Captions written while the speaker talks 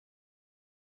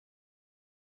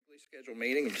Scheduled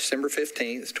meeting of December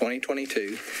 15th,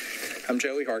 2022. I'm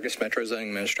Joey Hargis, Metro Zoning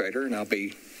Administrator, and I'll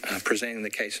be presenting the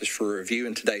cases for review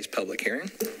in today's public hearing.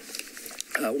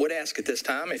 Would ask at this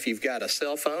time if you've got a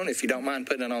cell phone, if you don't mind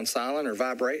putting it on silent or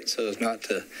vibrate so as not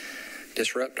to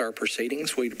disrupt our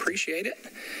proceedings, we'd appreciate it.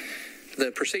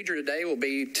 The procedure today will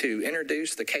be to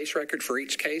introduce the case record for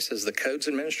each case as the Codes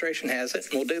Administration has it.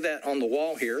 We'll do that on the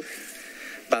wall here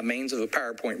by means of a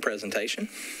PowerPoint presentation.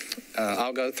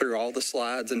 I'll go through all the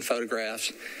slides and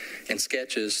photographs and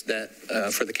sketches that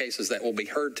for the cases that will be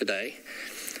heard today.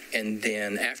 And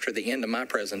then after the end of my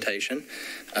presentation,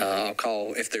 I'll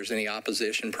call if there's any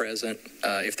opposition present.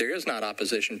 If there is not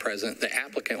opposition present, the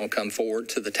applicant will come forward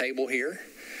to the table here.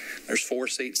 There's 4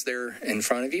 seats there in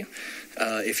front of you.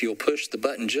 If you'll push the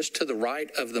button just to the right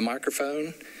of the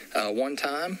microphone one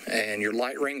time, and your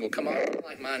light ring will come on,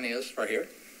 like mine is right here.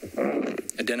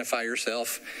 Identify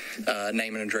yourself,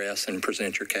 name and address, and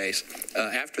present your case.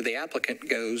 After the applicant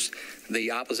goes,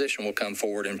 the opposition will come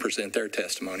forward and present their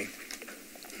testimony.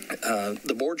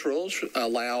 The board's rules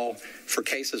allow for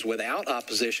cases without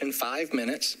opposition 5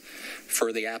 minutes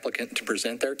for the applicant to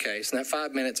present their case, and that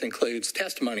 5 minutes includes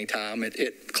testimony time.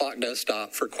 Clock does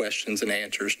stop for questions and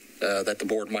answers that the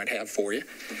board might have for you.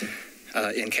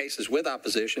 In cases with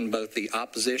opposition, both the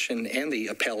opposition and the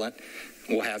appellant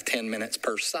will have 10 minutes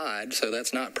per side, so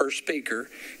that's not per speaker.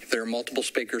 If there are multiple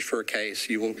speakers for a case,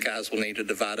 you guys will need to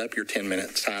divide up your 10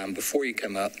 minutes time before you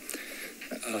come up.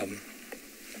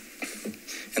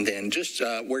 And then just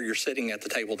where you're sitting at the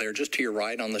table there, just to your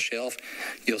right on the shelf,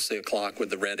 you'll see a clock with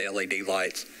the red LED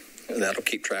lights. That'll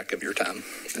keep track of your time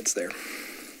that's there.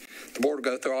 The board will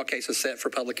go through all cases set for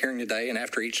public hearing today, and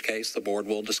after each case, the board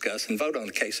will discuss and vote on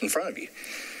the case in front of you.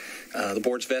 The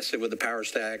board's vested with the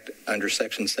powers to act under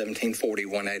Section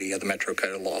 1740-180 of the Metro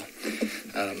Code of Law.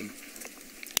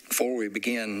 Before we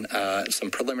begin,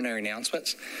 some preliminary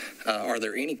announcements. Are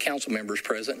there any council members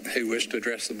present who wish to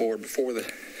address the board before the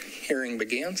hearing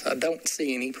begins? I don't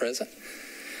see any present,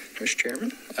 Mr.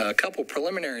 Chairman. A couple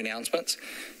preliminary announcements.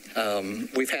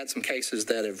 We've had some cases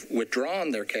that have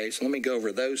withdrawn their case. Let me go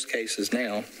over those cases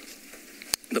now.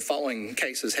 The following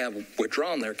cases have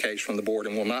withdrawn their case from the board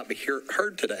and will not be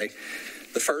heard today.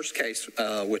 The first case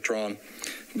withdrawn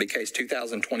will be case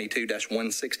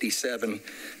 2022-167,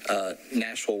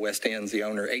 Nashville West End's the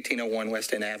owner, 1801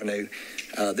 West End Avenue.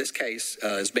 This case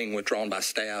is being withdrawn by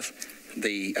staff.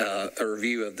 A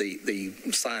review of the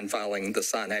sign filing, the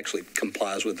sign actually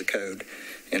complies with the code,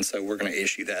 and so we're going to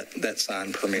issue that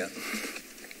sign permit.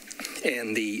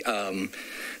 And the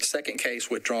second case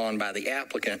withdrawn by the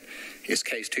applicant is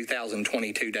case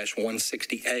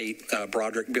 2022-168,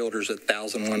 Broderick Builders at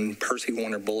 1001 Percy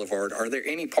Warner Boulevard. Are there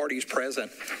any parties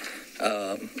present,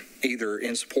 either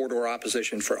in support or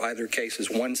opposition, for either cases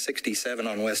 167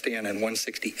 on West End and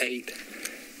 168?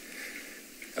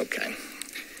 Okay.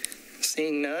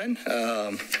 Seeing none,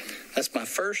 that's my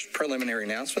first preliminary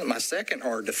announcement. My second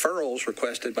are deferrals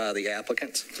requested by the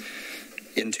applicants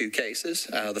in 2 cases.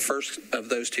 The first of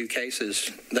those 2 cases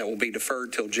that will be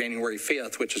deferred till January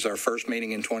 5th, which is our first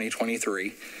meeting in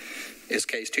 2023, is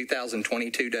case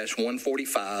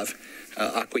 2022-145.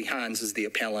 Aqui Hines is the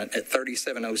appellant at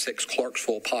 3706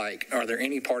 Clarksville Pike. Are there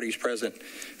any parties present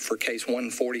for case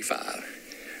 145?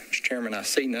 Mr. Chairman, I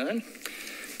see none.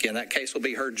 Again, that case will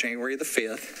be heard January the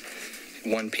 5th.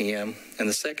 1 p.m. And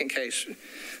the second case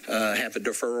have a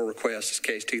deferral request is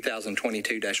case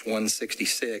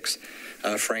 2022-166,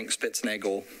 Frank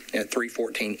Spitznagel at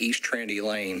 314 East Trinity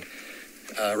Lane,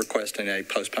 requesting a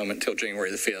postponement until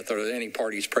January the 5th. Are there any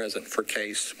parties present for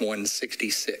case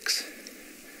 166?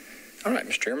 All right,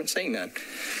 Mr. Chairman, seeing none.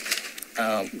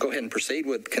 Go ahead and proceed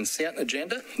with consent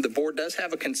agenda. The board does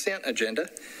have a consent agenda.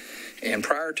 And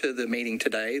prior to the meeting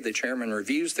today, the chairman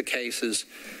reviews the cases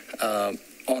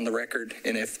on the record,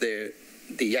 and if the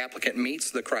applicant meets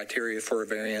the criteria for a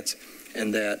variance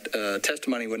and that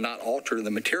testimony would not alter the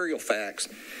material facts,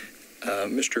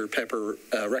 Mr. Pepper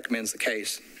recommends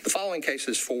the following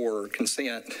cases for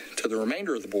consent to the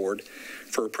remainder of the board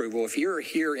for approval. If you're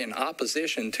here in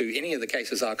opposition to any of the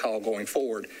cases I call going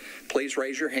forward, please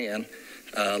raise your hand.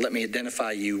 Let me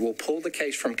identify you. We'll pull the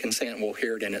case from consent and we'll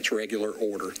hear it in its regular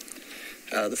order.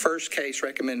 The first case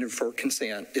recommended for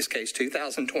consent is case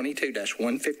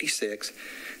 2022-156,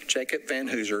 Jacob Van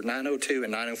Hooser, 902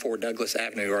 and 904 Douglas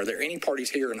Avenue. Are there any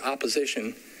parties here in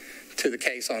opposition to the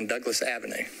case on Douglas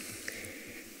Avenue?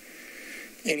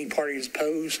 Any parties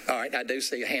opposed? All right, I do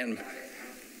see a hand.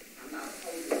 I'm not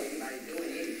opposed to anybody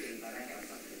doing anything, but I have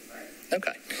something to say.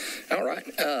 Okay. All right.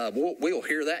 We'll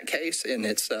hear that case, and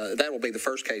that will be the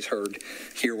first case heard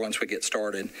here once we get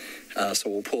started. So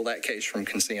we'll pull that case from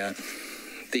consent.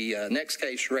 The next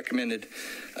case recommended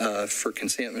for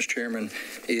consent, Mr. Chairman,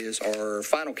 is our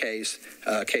final case,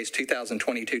 case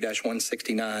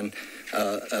 2022-169,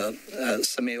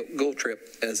 Samil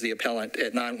Gultrip as the appellant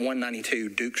at 192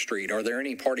 Duke Street. Are there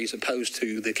any parties opposed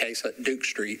to the case at Duke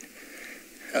Street?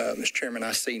 Mr. Chairman,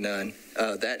 I see none.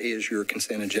 That is your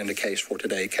consent agenda case for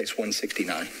today, case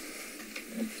 169.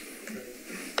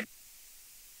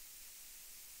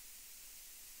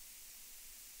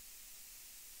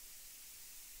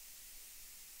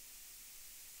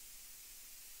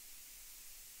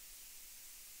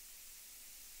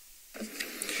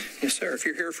 Yes, sir. If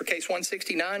you're here for case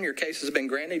 169, your case has been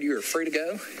granted. You are free to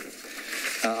go.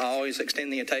 I always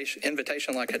extend the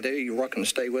invitation like I do. You're welcome to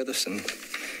stay with us and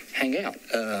hang out.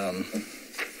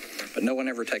 But no one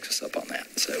ever takes us up on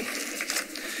that. So,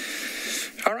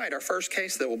 all right, our first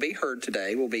case that will be heard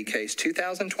today will be case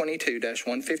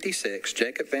 2022-156,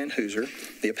 Jacob Van Hooser,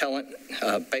 the appellant,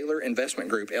 Baylor Investment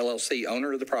Group, LLC,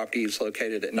 owner of the property is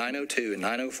located at 902 and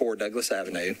 904 Douglas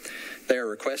Avenue. They are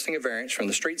requesting a variance from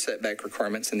the street setback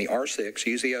requirements in the R6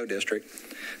 UZO district.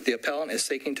 The appellant is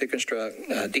seeking to construct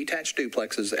detached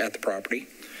duplexes at the property.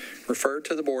 Referred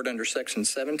to the board under Section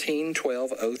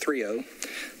 1712.030.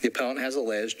 The appellant has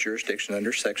alleged jurisdiction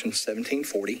under Section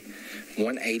 1740,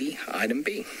 180, Item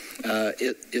B.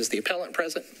 Is the appellant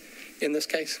present in this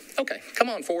case? Okay, come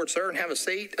on forward, sir, and have a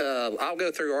seat. I'll go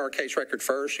through our case record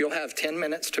first. You'll have 10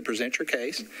 minutes to present your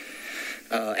case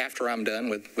after I'm done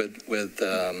with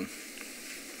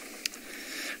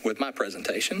my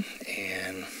presentation.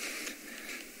 And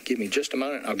give me just a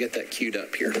moment. I'll get that queued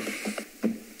up here.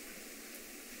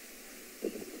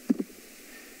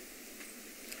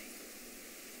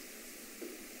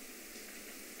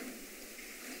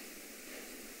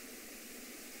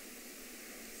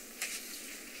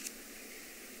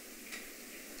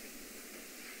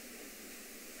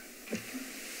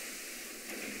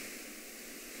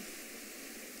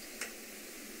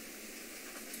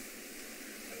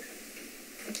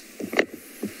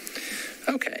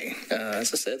 Okay,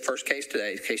 as I said, first case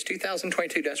today, case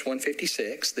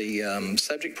 2022-156. The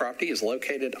subject property is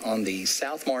located on the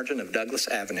south margin of Douglas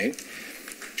Avenue.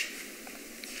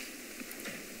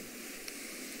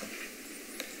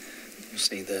 You'll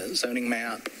see the zoning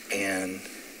map and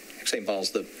actually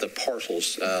involves the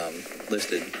parcels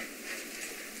listed. I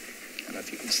don't know if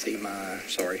you can see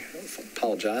sorry,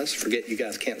 apologize. Forget you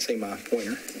guys can't see my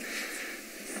pointer.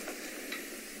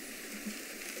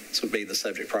 This would be the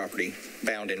subject property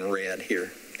bound in red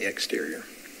here, the exterior.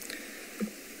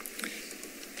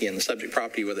 Again, the subject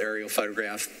property with aerial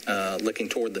photograph looking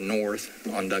toward the north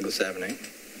on Douglas Avenue.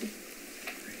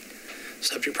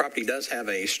 Subject property does have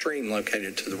a stream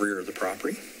located to the rear of the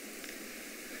property.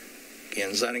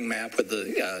 Again, zoning map with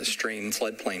the stream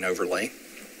floodplain overlay.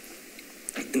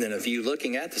 And then a view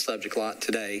looking at the subject lot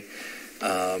today,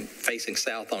 facing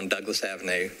south on Douglas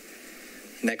Avenue.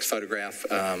 Next photograph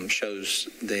shows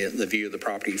the view of the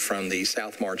property from the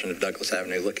south margin of Douglas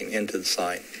Avenue looking into the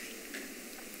site.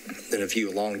 Then a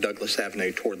view along Douglas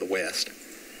Avenue toward the west.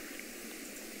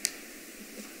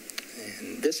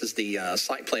 And this is the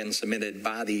site plan submitted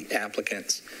by the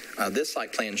applicants. This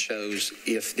site plan shows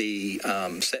if the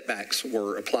setbacks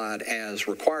were applied as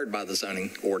required by the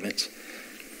zoning ordinance.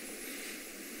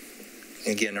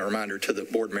 Again, a reminder to the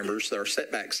board members, our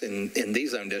setbacks in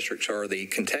these zone districts are the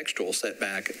contextual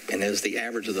setback and is the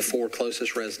average of the four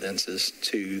closest residences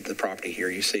to the property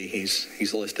here. You see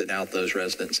he's listed out those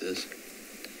residences.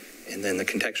 And then the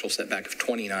contextual setback of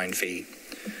 29 feet.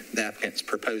 The applicant's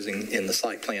proposing in the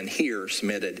site plan here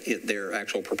submitted their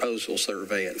actual proposal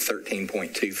survey at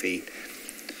 13.2 feet.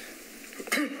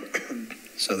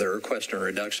 So they're requesting a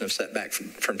reduction of setback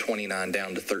from 29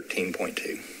 down to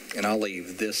 13.2. And I'll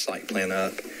leave this site plan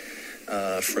up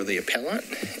for the appellant.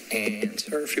 And,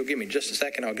 sir, if you'll give me just a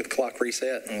second, I'll get the clock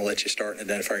reset, and we'll let you start and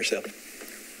identify yourself.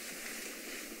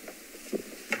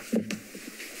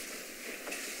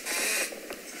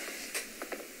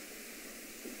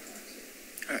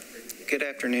 All right. Good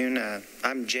afternoon.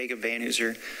 I'm Jacob Van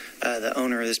Hooser, the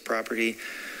owner of this property.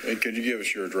 And could you give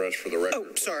us your address for the record?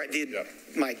 Oh, sorry.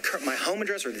 My home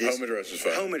address or this? Home address is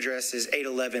fine. Home address is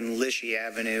 811 Lishie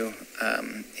Avenue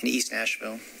in East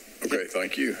Nashville. Okay, Yep.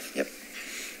 thank you. Yep.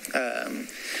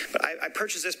 But I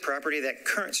purchased this property. That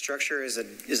current structure is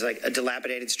like a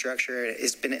dilapidated structure.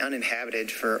 It's been uninhabited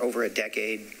for over a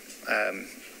decade.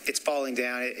 It's falling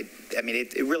down.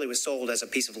 It really was sold as a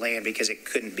piece of land because it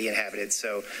couldn't be inhabited.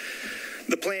 So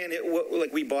the plan,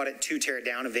 we bought it to tear it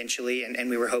down eventually, and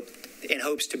we were in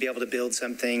hopes to be able to build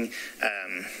something.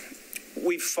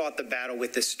 We've fought the battle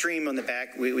with the stream on the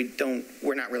back.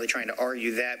 We're not really trying to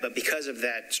argue that, but because of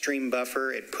that stream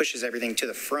buffer, it pushes everything to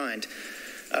the front.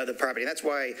 the property. And that's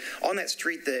why on that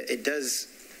street,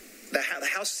 the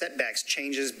house setbacks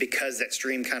changes because that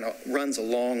stream kind of runs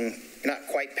along, not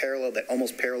quite parallel, but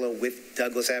almost parallel with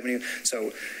Douglas Avenue.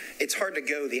 So it's hard to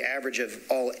go the average of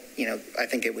all, I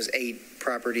think it was 8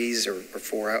 properties or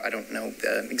 4. I don't know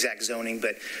the exact zoning,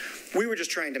 but we were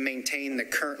just trying to maintain the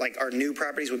current, like our new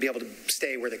properties would be able to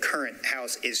stay where the current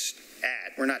house is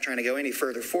at. We're not trying to go any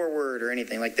further forward or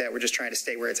anything like that. We're just trying to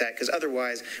stay where it's at, because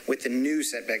otherwise with the new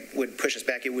setback would push us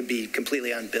back. It would be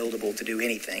completely unbuildable to do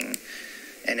anything.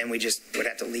 And then we just would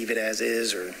have to leave it as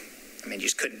is, or,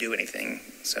 just couldn't do anything.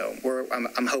 So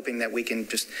I'm hoping that we can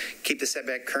just keep the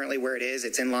setback currently where it is.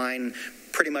 It's in line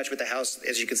pretty much with the house,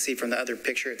 as you can see from the other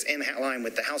picture. It's in line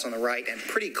with the house on the right and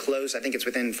pretty close. I think it's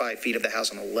within 5 feet of the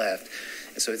house on the left.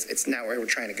 And so it's not where we're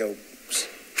trying to go,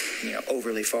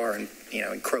 overly far and,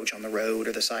 encroach on the road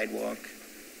or the sidewalk.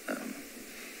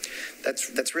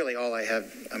 That's really all I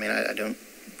have. I don't.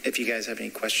 If you guys have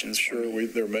any questions. Sure,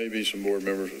 there may be some board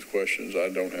members with questions. I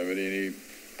don't have any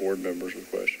board members with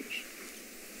questions.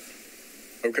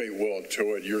 Okay, well,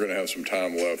 Todd, you're going to have some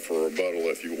time left for rebuttal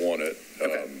if you want it.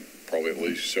 Okay. Probably at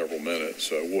least several minutes.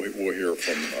 So we'll hear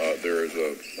from, there is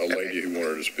a lady who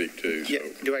wanted to speak too. So. Yeah.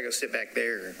 Do I go sit back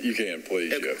there? Or? You can,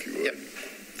 please, okay. If you would. Yep.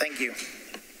 Thank you.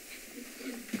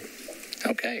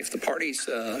 Okay, if the parties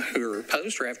who are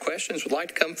opposed or have questions would like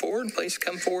to come forward, please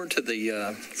come forward to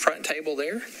the front table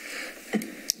there.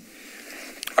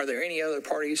 Are there any other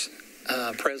parties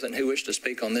present who wish to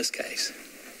speak on this case?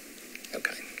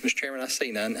 Okay, Mr. Chairman, I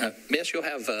see none. Miss, you'll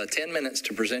have 10 minutes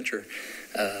to present your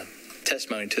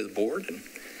testimony to the board.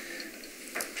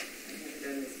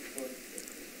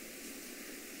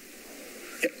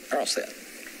 Yep, you're all set.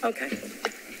 Okay.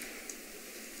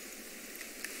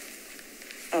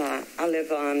 I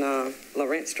live on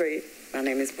Lawrence Street. My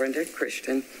name is Brenda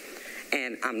Christian,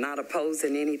 and I'm not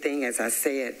opposing anything, as I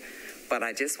said, but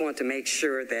I just want to make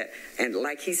sure that, and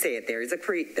like he said, there is a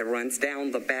creek that runs down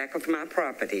the back of my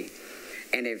property,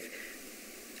 and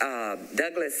if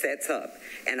Douglas sets up,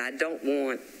 and I don't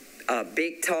want a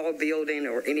big, tall building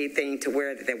or anything to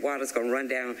where the water's going to run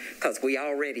down, because we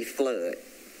already flood.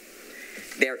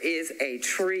 There is a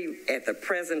tree at the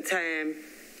present time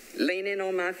leaning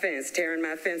on my fence, tearing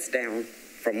my fence down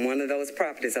from one of those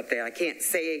properties up there. I can't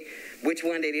say which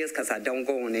one it is because I don't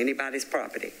go on anybody's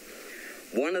property.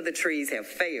 One of the trees have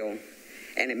failed,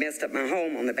 and it messed up my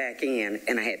home on the back end,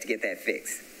 and I had to get that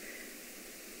fixed.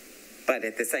 But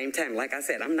at the same time, like I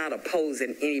said, I'm not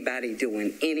opposing anybody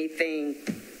doing anything,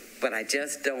 but I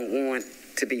just don't want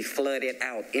to be flooded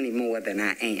out any more than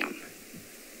I am.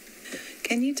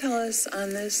 Can you tell us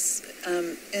on this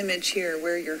image here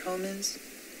where your home is?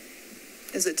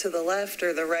 Is it to the left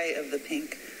or the right of the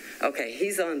pink? Okay,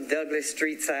 he's on Douglas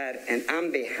Street side, and I'm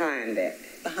behind that.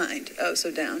 Behind. Oh,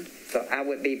 so down. So I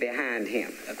would be behind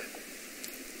him. Okay.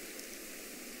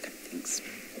 Thanks.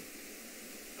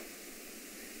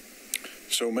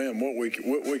 So, ma'am, what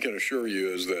we can assure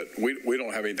you is that we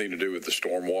don't have anything to do with the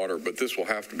stormwater, but this will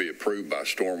have to be approved by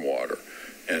stormwater.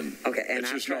 And okay, and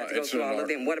I've tried to go through all of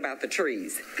them. What about the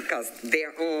trees? Because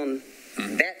they're on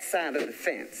that side of the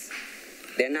fence.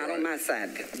 They're not on my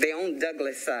side. They're on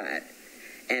Douglas' side.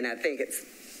 And I think it's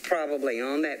probably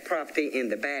on that property in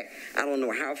the back. I don't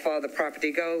know how far the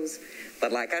property goes,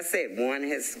 but like I said, one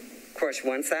has crushed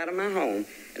one side of my home,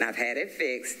 and I've had it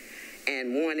fixed,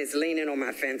 and one is leaning on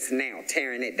my fence now,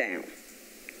 tearing it down,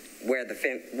 where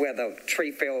the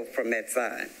tree fell from that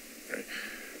side. Okay.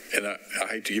 And I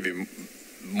hate to give you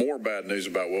more bad news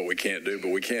about what we can't do, but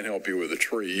we can't help you with a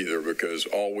tree either, because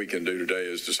all we can do today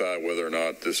is decide whether or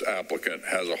not this applicant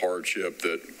has a hardship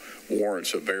that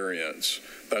warrants a variance.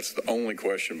 That's the only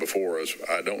question before us.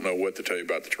 I don't know what to tell you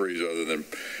about the trees other than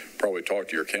probably talk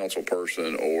to your council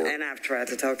person or... And I've tried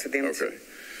to talk to them too.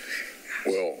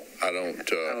 Well, I don't...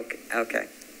 Okay.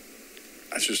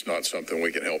 That's just not something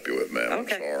we can help you with, ma'am.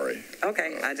 Okay. I'm sorry.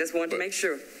 Okay, I just wanted to make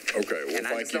sure. Okay, well, and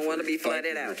I just don't want to be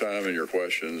flooded out. Thank you for your time and your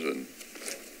questions. And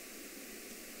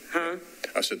huh?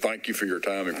 I said thank you for your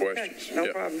time and questions.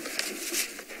 No problem.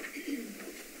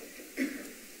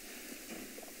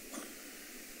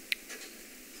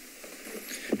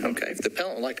 Okay, if the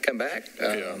appellant would like to come back,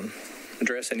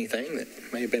 address anything that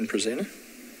may have been presented.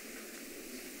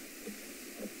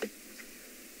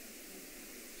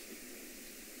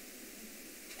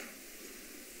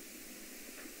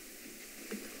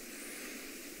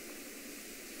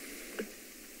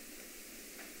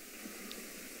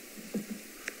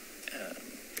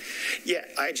 Yeah,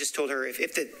 I just told her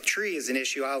if the tree is an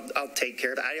issue, I'll take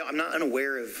care of it. I'm not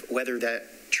unaware of whether that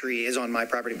tree is on my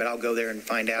property, but I'll go there and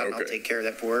find out. Okay. I'll take care of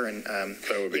that for her. And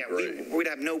that would be great. We'd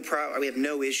have no problem. We have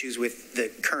no issues with the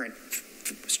current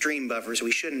stream buffer, so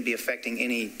we shouldn't be affecting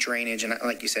any drainage. And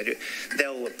like you said,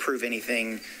 they'll approve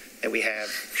anything that we have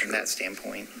from that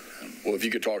standpoint. Well, if you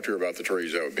could talk to her about the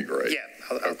trees, that would be great. Yeah,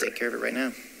 I'll take care of it right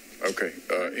now. Okay.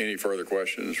 Any further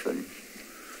questions from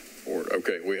board?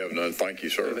 Okay, we have none. Thank you,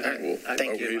 sir.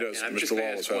 Thank you. He does. I'm Mr. just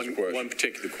Wallace has a question. one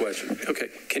particular question. Okay,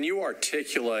 can you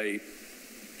articulate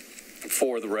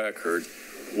for the record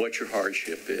what your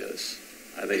hardship is?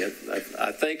 I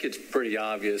think it's pretty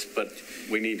obvious, but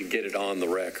we need to get it on the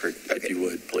record, if you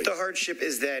would, please. The hardship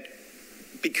is that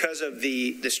because of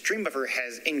the stream buffer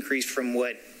has increased from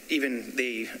what even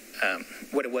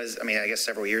what it was, I guess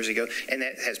several years ago, and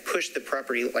that has pushed the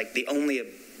property, like the only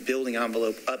building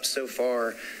envelope up so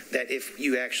far that if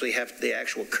you actually have the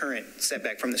actual current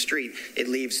setback from the street, it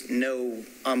leaves no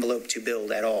envelope to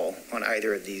build at all on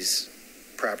either of these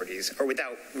properties, or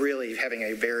without really having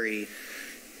a very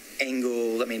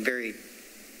angled, very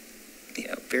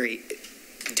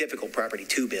difficult property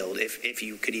to build if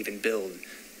you could even build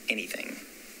anything.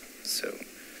 So.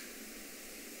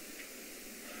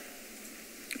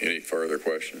 Any further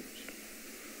questions?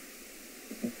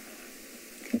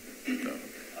 No.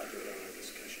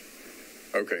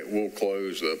 Okay, we'll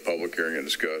close the public hearing and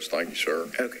discuss. Thank you, sir.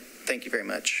 Okay, thank you very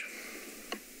much.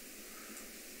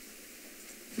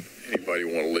 Anybody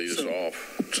want to lead us off?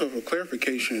 So for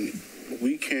clarification,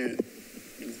 we can't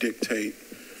dictate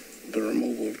the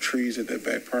removal of trees at that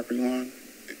back property line?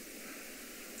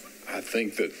 I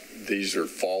think that these are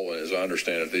fallen, as I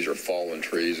understand it, these are fallen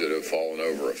trees that have fallen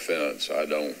over a fence.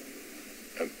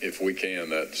 If we can,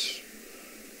 that's,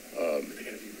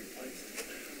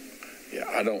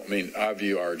 I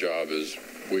view our job as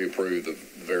we approve the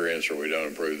variance or we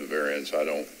don't approve the variance. I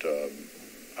don't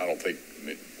think,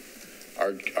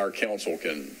 our council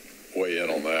can weigh in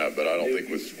on that, but I don't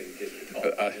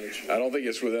think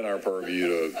it's within our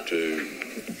purview to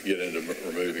get into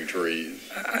removing trees.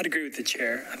 I'd agree with the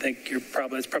chair. I think it's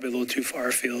probably a little too far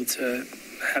afield to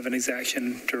have an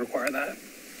exaction to require that.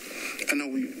 I know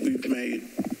we've made,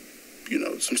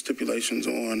 some stipulations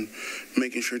on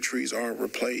making sure trees are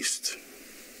replaced.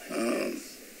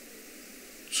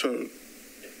 So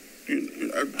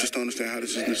I just don't understand how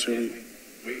this is necessarily.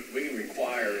 We can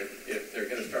require if they're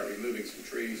going to start removing some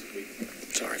trees.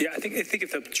 Yeah, I think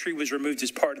if the tree was removed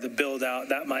as part of the build out,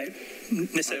 that might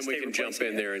necessitate. Then we can jump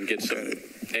in there and get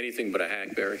anything but a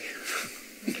hackberry.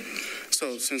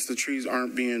 So since the trees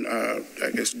aren't being,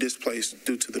 displaced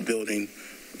due to the building,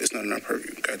 it's not in our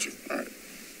purview. Got you. All right.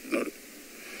 Noted.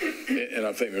 And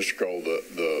I think, Mr. Cole,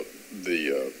 the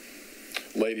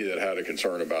lady that had a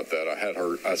concern about that,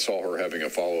 I saw her having a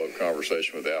follow-up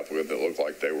conversation with the applicant that looked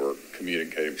like they were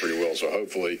communicating pretty well. So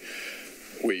hopefully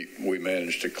we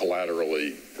managed to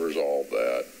collaterally resolve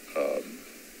that.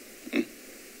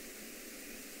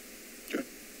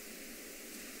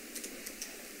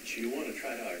 Do you want to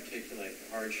try to articulate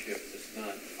the hardship that's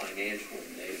not financial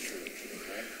in nature to the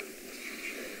record, Mr.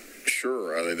 Chair?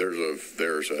 Sure. I think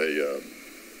there's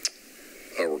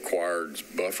a required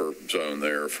buffer zone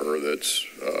there that's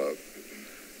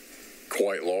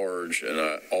quite large,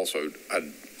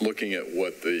 and looking at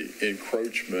what the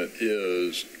encroachment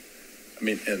is.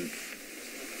 And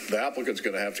the applicant's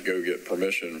going to have to go get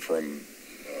permission from.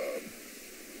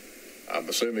 I'm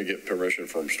assuming get permission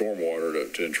from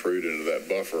stormwater to intrude into that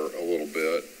buffer a little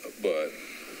bit, but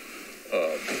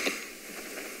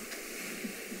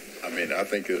I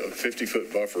think a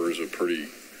 50-foot buffer is a pretty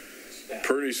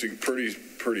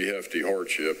hefty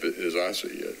hardship as I see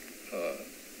it.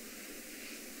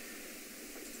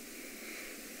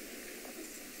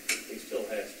 He still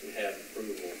has to have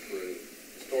approval through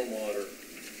stormwater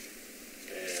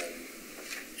and.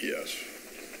 Yes.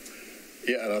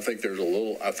 Yeah, and I think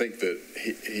I think that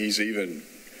he's even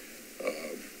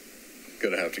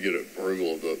going to have to get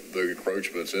approval of the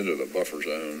encroachments into the buffer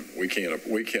zone. We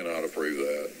cannot approve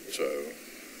that, so.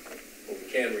 But we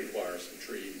can require some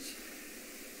trees,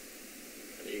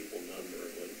 an equal number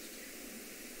at least,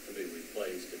 to be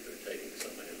replaced if they're taking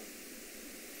some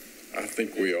out. I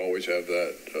think we always have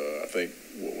that. I think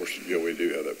we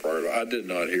do have that prior. I did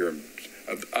not hear him.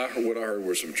 What I heard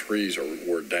were some trees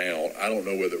were down. I don't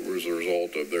know whether it was a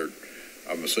result of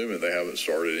I'm assuming they haven't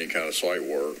started any kind of site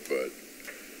work, but.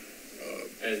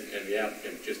 And the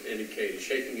applicant just indicated,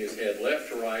 shaking his head left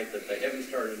to right, that they haven't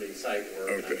started any site work.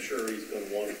 Okay. And I'm sure he's going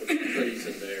to want to put some trees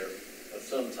in there of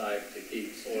some type to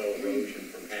keep soil erosion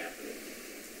from happening,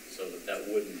 so that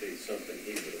wouldn't be something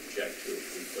he would object to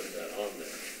if we put that on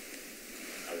there,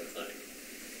 I would think.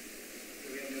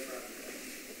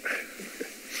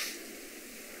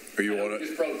 You want to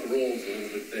just broke the rules a little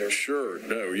bit there. Sure.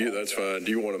 No, that's fine.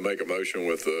 Do you want to make a motion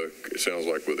it sounds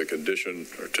like with a condition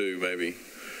or two, maybe?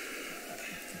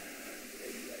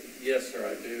 Yes, sir,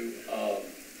 I do.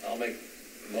 I'll make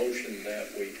a motion that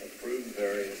we approve the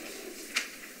variance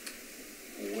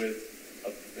with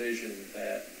a provision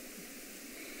that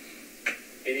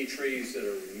any trees that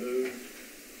are removed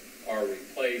are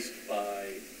replaced by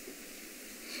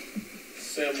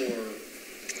similar,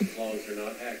 as long as they're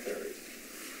not hackberries,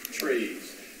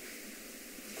 trees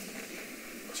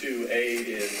to aid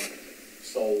in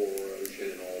soil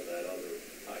erosion and all that other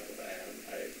type of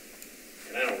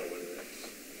and I don't know what it is.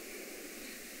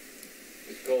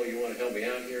 Mr. Cole, you want to help me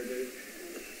out here, dude?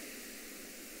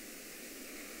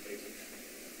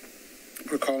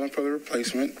 We're calling for the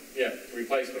replacement. Yeah,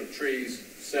 replacement of trees,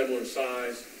 similar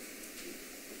size.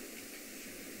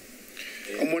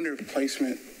 I'm wondering if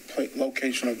placement,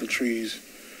 location of the trees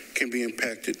can be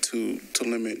impacted to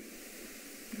limit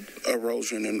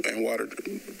erosion and water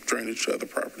drainage to other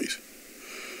properties.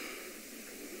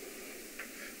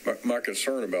 My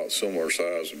concern about similar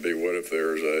size would be, what if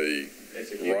there's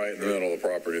right in the middle of the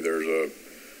property, there's a,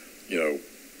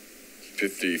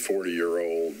 50,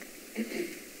 40-year-old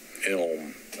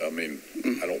elm. I mean,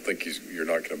 I don't think you're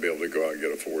not going to be able to go out and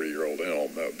get a 40-year-old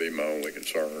elm. That would be my only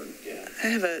concern. Yeah. I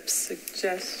have a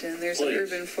suggestion. There's Please. an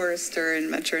urban forester in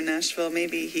Metro Nashville.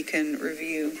 Maybe he can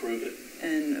review Approve it.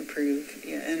 and approve,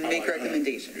 and make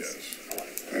recommendations. Yes. I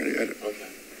like that. All right, Okay.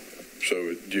 So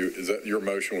is that your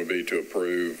motion would be to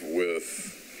approve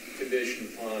with? Condition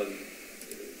upon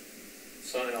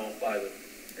sign off by the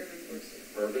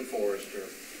urban forester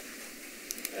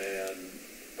and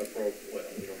well,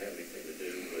 we don't have anything to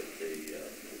do with the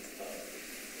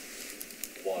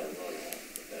water runoff,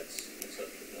 but that's up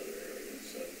to another area.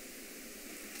 So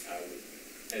I would,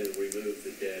 and remove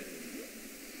the dead and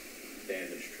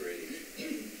damaged trees.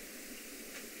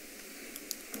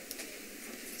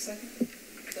 Second?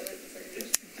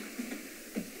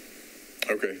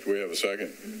 Okay, do we have a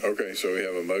second? Okay, so we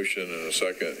have a motion and a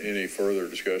second. Any further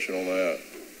discussion on that?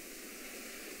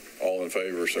 All in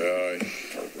favor, say aye.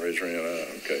 Or raise your hand. Aye.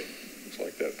 Okay, looks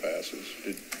like that passes.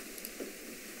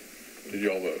 Did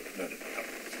y'all vote? No.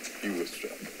 You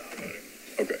withstood.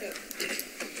 Okay.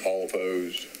 All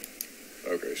opposed?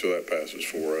 Okay, so that passes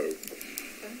 4-0.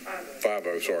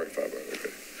 5-0, sorry, 5-0,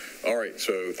 okay. All right,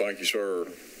 so thank you, sir.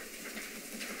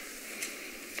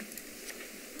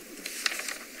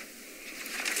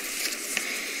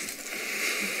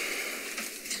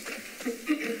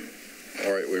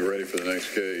 All right, we're ready for the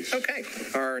next case. Okay,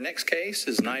 our next case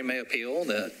is an IMA appeal.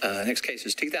 The next case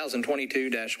is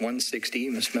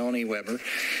 2022-160. Ms. Melanie Weber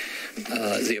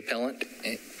is the appellant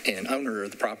and owner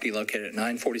of the property located at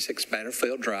 946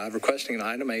 Battlefield Drive, requesting an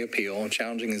Item A appeal and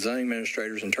challenging the zoning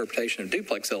administrator's interpretation of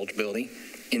duplex eligibility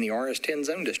in the RS10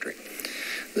 zone district.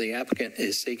 The applicant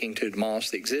is seeking to demolish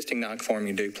the existing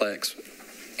non-conforming duplex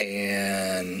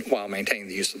and while maintaining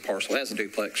the use of the parcel as a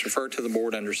duplex, referred to the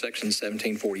board under section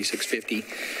 174650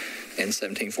 and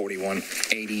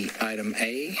 174180, item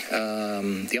A.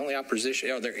 The only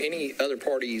opposition, are there any other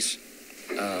parties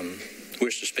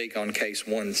wish to speak on case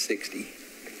 160?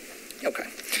 Okay.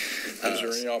 Is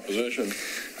there any opposition?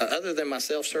 Other than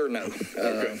myself, sir, no.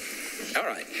 Okay. All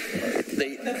right.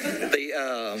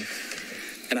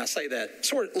 And I say that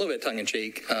sort of a little bit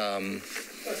tongue-in-cheek.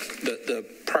 The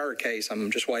prior case,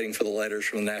 I'm just waiting for the letters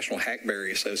from the National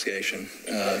Hackberry Association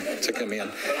to come in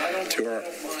to our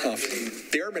office.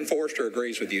 The urban forester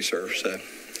agrees with you, sir. So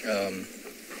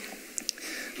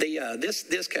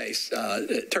this case,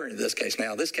 turning to this case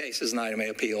now, this case is an Item A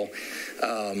appeal.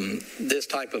 This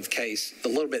type of case, a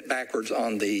little bit backwards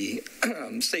on the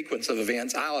sequence of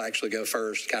events. I'll actually go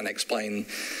first, kind of explain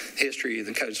history of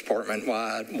the Codes Department,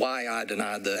 why I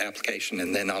denied the application,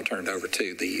 and then I'll turn it over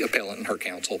to the appellant and her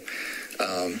counsel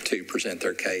to present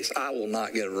their case. I will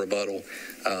not get a rebuttal.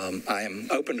 I am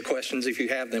open to questions if you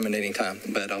have them at any time,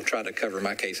 but I'll try to cover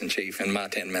my case in chief in my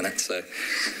 10 minutes. So.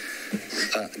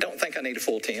 I don't think I need a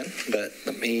full 10, but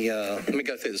let me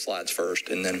go through the slides first.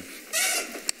 And then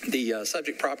the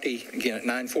subject property, again, at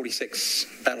 946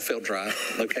 Battlefield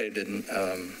Drive, located in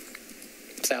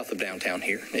south of downtown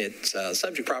here. Its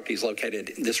subject property is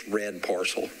located, this red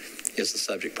parcel is the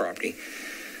subject property.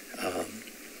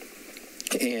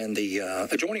 And the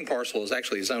adjoining parcel is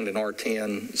actually zoned in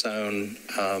R10 zone.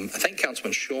 I think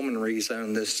Councilman Schulman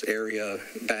rezoned this area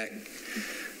back.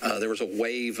 There was a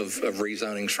wave of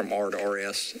rezonings from R to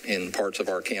RS in parts of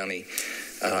our county.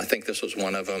 I think this was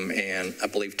one of them, and I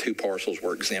believe two parcels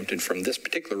were exempted from this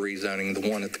particular rezoning, the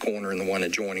one at the corner and the one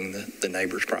adjoining the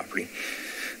neighbor's property.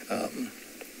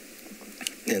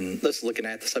 And let's looking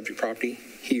at the subject property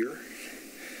here.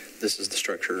 This is the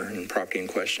structure and property in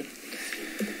question.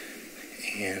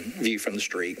 And view from the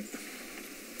street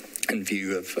and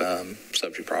view of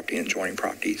subject property and adjoining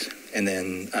properties. And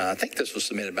then I think this was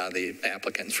submitted by the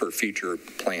applicants for future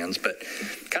plans. But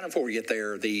kind of before we get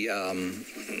there, a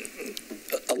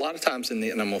lot of times and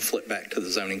I'm going to flip back to the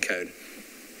zoning code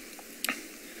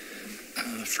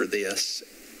for this.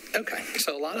 Okay,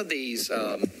 so a lot of these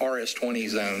RS20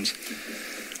 zones,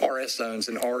 RS zones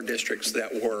and R districts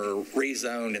that were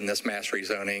rezoned in this mass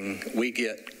rezoning, we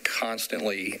get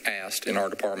constantly asked in our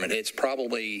department. It's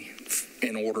probably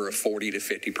in order of 40 to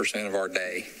 50% of our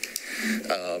day.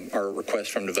 Our requests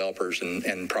from developers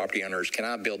and property owners, can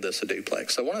I build this a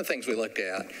duplex? So one of the things we looked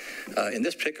at, in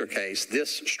this particular case,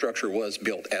 this structure was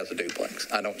built as a duplex.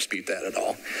 I don't dispute that at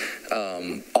all.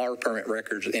 Our permit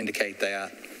records indicate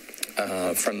that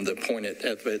from the point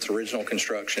of its original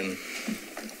construction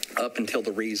up until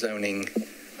the rezoning,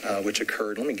 which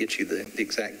occurred. Let me get you the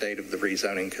exact date of the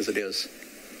rezoning, because it is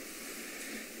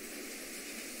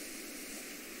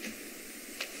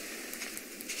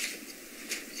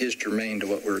germane to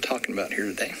what we were talking about here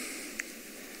today.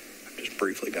 I'm just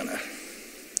briefly going to.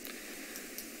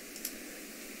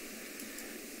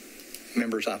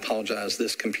 Members, I apologize.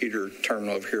 This computer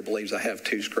terminal over here believes I have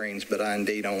two screens, but I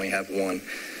indeed only have one.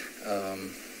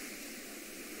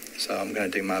 So I'm going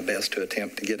to do my best to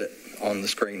attempt to get it on the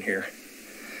screen here.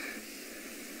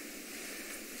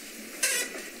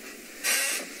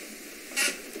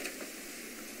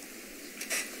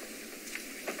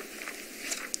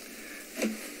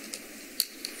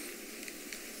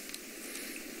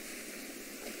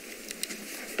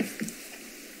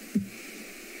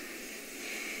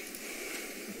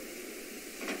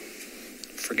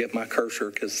 Forget my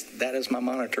cursor, because that is my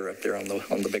monitor up there on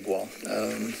the big wall.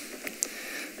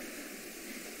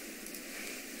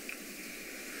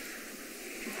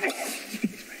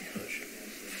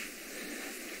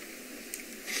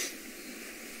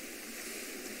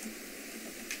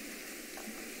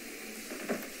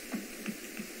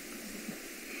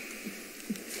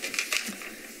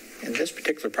 This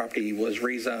particular property was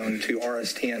rezoned to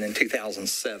RS10 in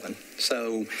 2007.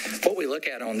 So what we look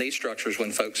at on these structures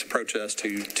when folks approach us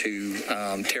to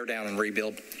tear down and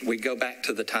rebuild, we go back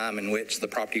to the time in which the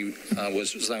property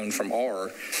was zoned from R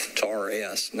to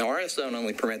RS. Now, RS zone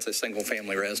only permits a single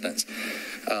family residence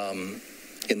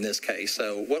in this case.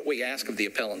 So what we ask of the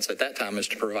appellants at that time is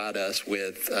to provide us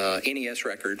with NES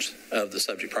records of the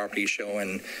subject property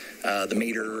showing the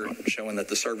meter, showing that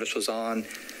the service was on.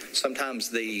 Sometimes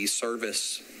the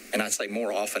service, and I'd say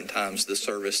more oftentimes, the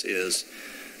service is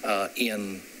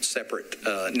in separate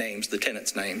names, the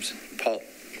tenants' names. Paul.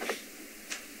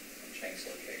 Change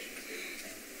location.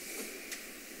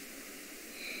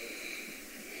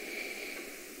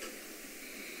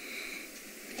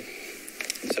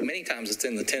 So many times it's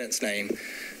in the tenant's name.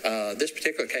 This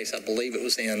particular case, I believe it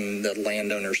was in the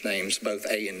landowner's names. Both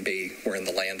A and B were in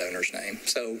the landowner's name.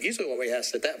 So usually what we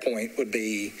ask at that point would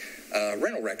be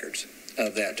rental records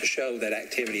of that to show that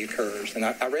activity occurs. And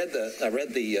I read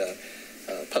the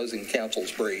opposing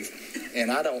counsel's brief, and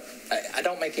I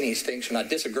don't make any distinction. I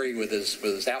disagree with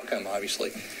his outcome,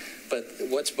 obviously. But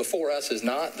what's before us is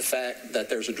not the fact that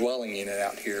there's a dwelling unit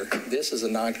out here. This is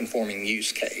a non-conforming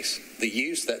use case. The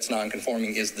use that's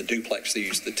non-conforming is the duplex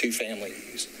use, the two-family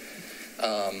use.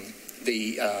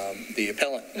 The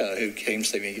appellant who came to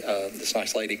see me, this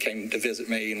nice lady, came to visit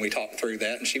me, and we talked through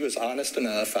that, and she was honest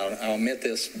enough. I'll admit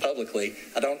this publicly.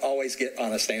 I don't always get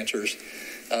honest answers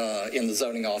in the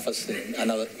zoning office, and I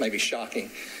know that may be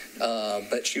shocking.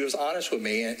 But she was honest with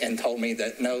me and told me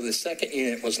that, no, the second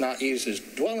unit was not used as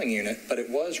dwelling unit, but it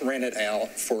was rented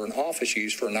out for an office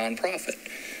use for a nonprofit,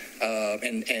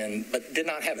 but did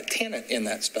not have a tenant in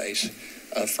that space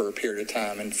for a period of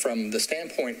time. And from the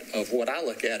standpoint of what I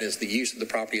look at is the use of the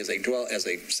property as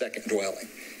a second dwelling.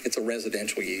 It's a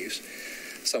residential use.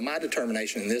 So my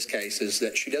determination in this case is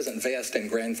that she doesn't vest in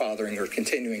grandfathering or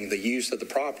continuing the use of the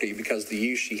property because the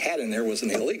use she had in there was an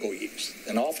illegal use.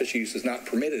 An office use is not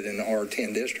permitted in the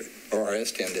R10 district or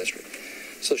RS10 district.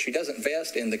 So she doesn't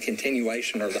vest in the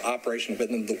continuation or the operation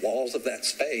within the walls of that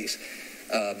space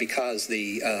because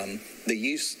the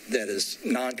use that is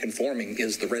non-conforming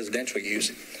is the residential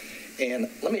use. And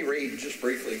let me read just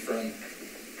briefly from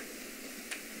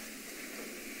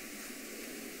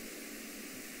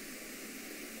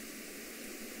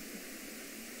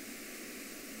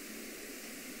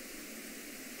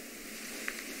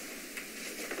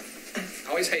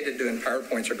I always hated doing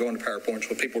PowerPoints or going to PowerPoints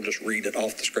where people just read it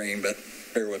off the screen, but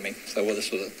bear with me. So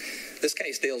this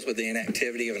case deals with the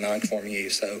inactivity of a non-conforming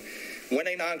use. So when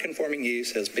a non-conforming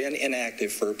use has been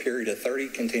inactive for a period of 30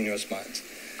 continuous months,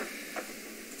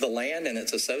 The land and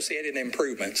its associated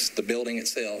improvements, the building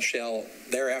itself, shall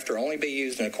thereafter only be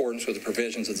used in accordance with the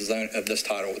provisions of this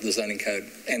title, the zoning code.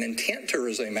 An intent to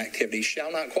resume activity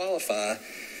shall not qualify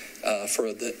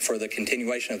for the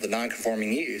continuation of the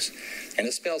non-conforming use. And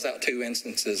it spells out two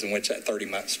instances in which that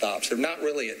 30-month stops. They're not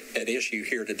really at issue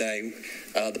here today.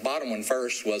 The bottom one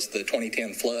first was the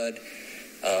 2010 flood.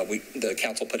 The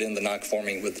council put in the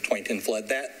non-conforming with the 2010 flood.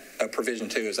 That provision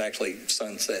 2 is actually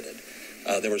sunsetted.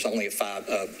 There was only a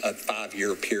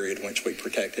five-year period in which we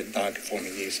protected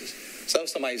non-conforming uses. So if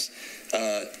somebody's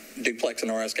duplex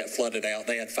in RS got flooded out,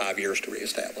 they had 5 years to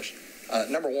reestablish.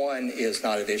 Number one is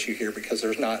not at issue here because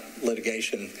there's not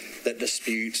litigation that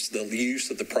disputes the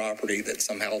use of the property that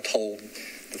somehow told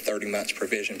the 30 months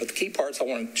provision. But the key parts I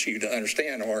want you to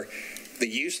understand are the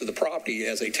use of the property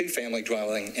as a two-family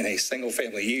dwelling in a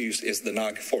single-family use is the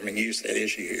non-conforming use at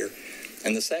issue here.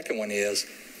 And the second one is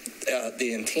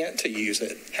the intent to use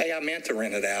it. Hey, I meant to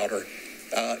rent it out, or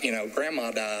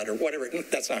grandma died, or whatever.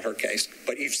 That's not her case,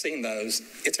 but you've seen those.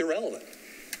 It's irrelevant.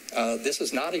 This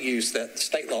is not a use that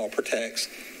state law protects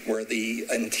where the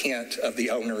intent of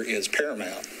the owner is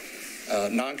paramount.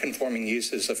 Non-conforming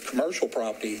uses of commercial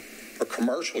property or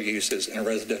commercial uses in a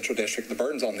residential district, the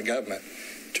burden's on the government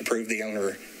to prove the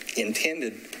owner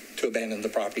intended to abandon the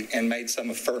property and made some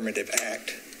affirmative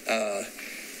act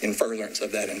in furtherance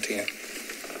of that intent.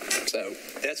 So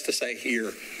that's to say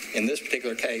here, in this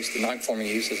particular case, the non-conforming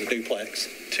use is a duplex,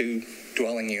 2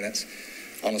 dwelling units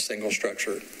on a single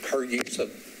structure. Her use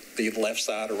of the left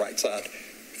side or right side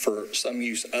for some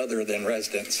use other than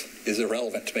residence is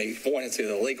irrelevant to me. One, it's an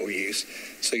illegal use,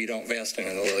 so you don't vest in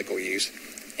an illegal use.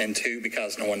 And 2,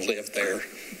 because no one lived there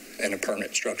in a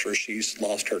permanent structure, she's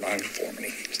lost her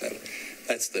non-conformity. So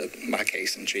that's my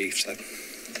case in chief. So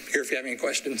here, if you have any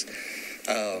questions.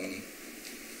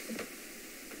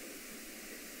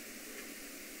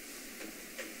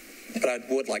 But I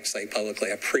would like to say publicly,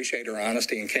 I appreciate her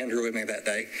honesty and candor with me that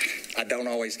day. I don't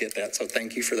always get that, so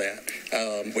thank you for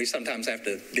that. We sometimes have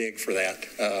to dig for that,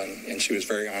 and she was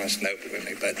very honest and open with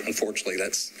me, but unfortunately,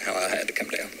 that's how I had to come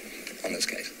down on this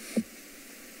case.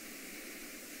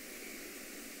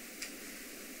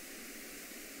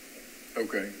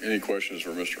 Okay. Any questions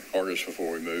for Mr. Hargis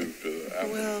before we move to the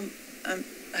applicant? Well,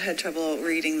 I had trouble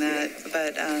reading that,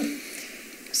 but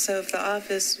so if the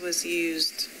office was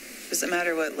used, does it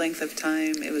matter what length of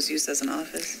time it was used as an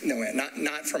office? No,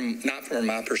 not from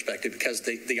my perspective, because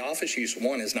the office use,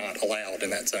 one, is not allowed in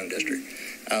that zone district.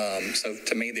 So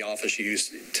to me, the office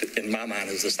use, in my mind,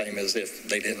 is the same as if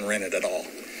they didn't rent it at all,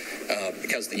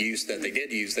 because the use that they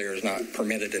did use there is not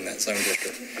permitted in that zone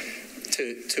district.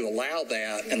 To allow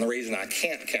that, and the reason I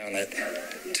can't count it,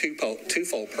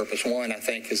 twofold purpose. One, I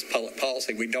think, is public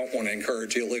policy. We don't want to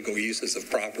encourage illegal uses of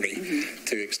property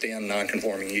to extend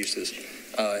non-conforming uses.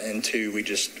 And 2,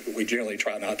 we generally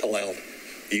try not to allow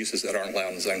uses that aren't allowed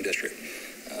in the zone district.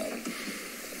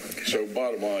 So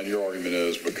bottom line, your argument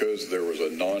is because there was a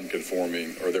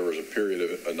non-conforming, or there was a period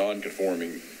of a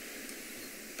non-conforming,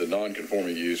 the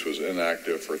non-conforming use was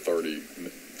inactive for 30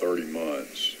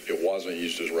 months. It wasn't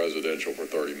used as residential for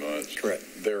 30 months. Correct.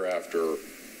 Thereafter,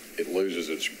 it loses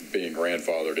its being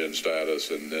grandfathered in status,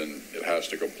 and then it has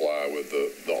to comply with the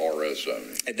RS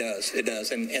zoning. It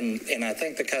does. And I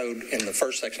think the code in the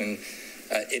first section,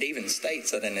 it even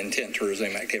states that an intent to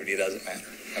resume activity doesn't matter.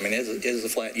 I mean, it is a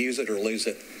flat use it or lose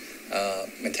it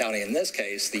mentality. In this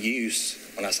case, the use,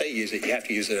 when I say use it, you have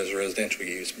to use it as a residential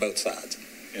use, both sides.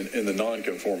 And the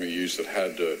non-conforming use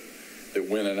that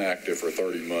went inactive for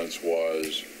 30 months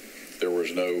it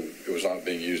was not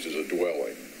being used as a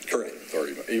dwelling. Correct.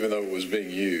 30 months. Even though it was being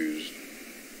used,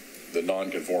 the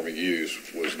non-conforming use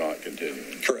was not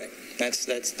continuing. Correct.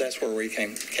 That's where we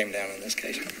came down in this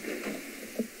case.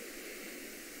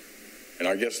 And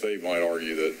I guess they might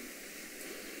argue that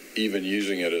even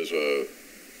using it as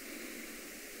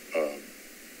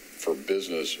for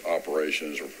business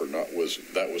operations or that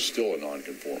was still a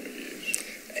non-conforming use.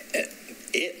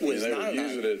 It was not. They were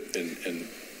using it in.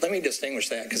 Let me distinguish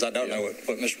that because I don't know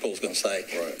what Mr. Poole's going to say.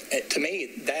 Right. To me,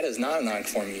 that is not a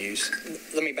non-conforming use.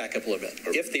 Let me back up a little bit.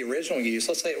 Okay. If the original use,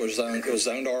 let's say it was zoned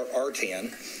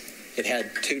R10, it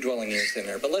had 2 dwelling units in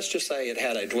there, but let's just say it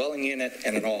had a dwelling unit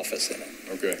and an office in it.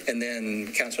 Okay. And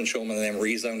then Councilman Schulman and them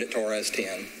rezoned it to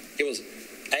RS10.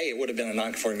 It would have been a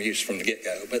non-conforming use from the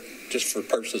get-go, but just for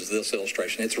purposes of this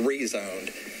illustration, it's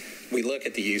rezoned. We look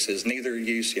at the uses. Neither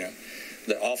use,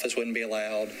 the office wouldn't be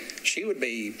allowed. She would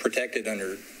be protected under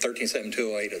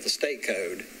 137208 of the state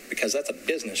code because that's a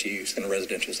business use in a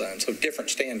residential zone. So different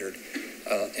standard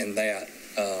in that.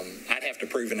 I'd have to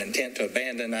prove an intent to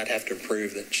abandon. I'd have to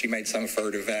prove that she made some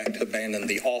affirmative act to abandon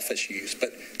the office use.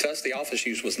 But to us, the office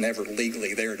use was never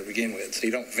legally there to begin with. So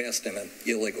you don't vest in an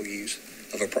illegal use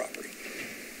of a property.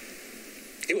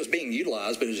 It was being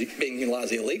utilized, but it was being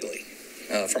utilized illegally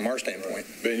from our standpoint.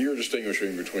 Ben, you're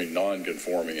distinguishing between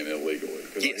non-conforming and illegally.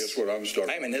 Because Yes. I guess what I'm stuck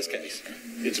I am in this case.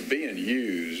 It's being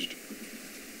used.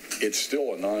 It's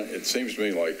still it seems to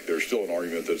me like there's still an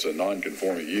argument that it's a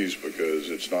non-conforming use because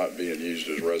it's not being used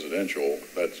as residential.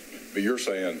 But you're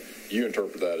saying you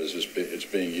interpret that as it's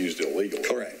being used illegally.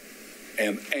 Correct.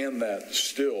 And that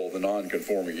still the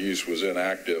non-conforming use was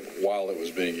inactive while it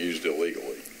was being used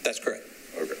illegally. That's correct.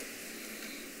 Okay.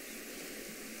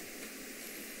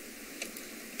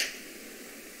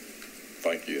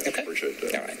 Thank you. Okay. Appreciate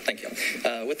that. All right. Thank you.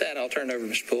 With that, I'll turn it over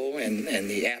to Mr. Poole and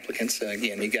the applicants.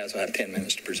 Again, you guys will have 10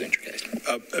 minutes to present your case.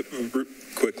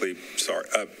 Quickly, sorry.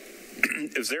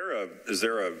 Is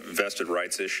there a vested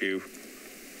rights issue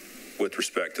with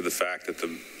respect to the fact that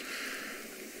the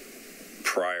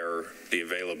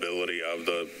availability of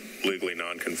the legally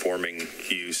non-conforming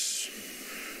use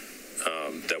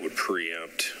that would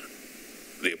preempt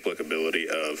the applicability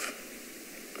of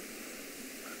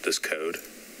this code?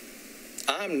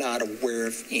 I'm not aware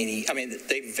of any. I mean,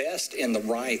 they vest in the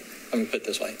right. Let me put it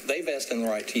this way: they vest in the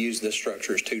right to use this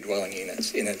structure as 2 dwelling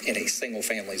units in a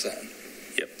single-family zone.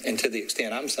 Yep. And to the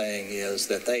extent I'm saying is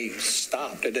that they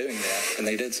stopped doing that, and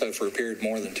they did so for a period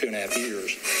more than 2.5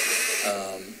 years.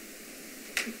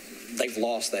 They've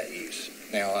lost that use.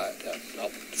 Now, I'll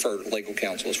defer to legal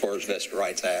counsel as far as Vested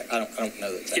Rights Act. I don't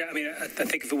know that. Yeah, I mean, I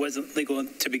think if it wasn't legal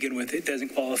to begin with, it doesn't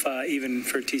qualify even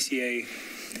for TCA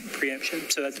preemption.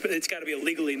 So it's got to be a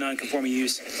legally non-conforming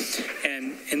use.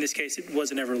 And in this case, it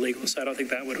wasn't ever legal, so I don't think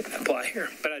that would apply here.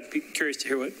 But I'd be curious to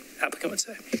hear what applicant would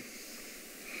say.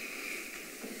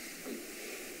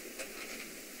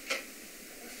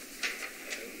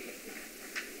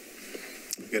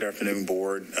 Good afternoon,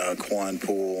 Board. Quan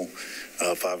Poole,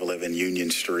 511 Union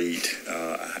Street.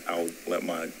 I'll let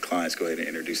my clients go ahead and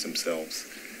introduce themselves.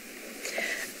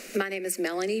 My name is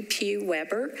Melanie Pugh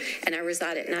Weber, and I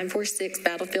reside at 946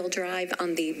 Battlefield Drive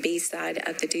on the B side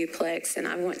of the duplex. And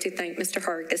I want to thank Mr.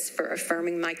 Hargis for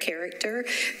affirming my character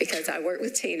because I work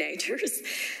with teenagers,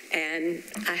 and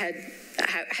I had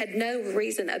no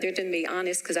reason other than be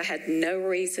honest because I had no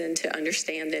reason to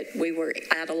understand that we were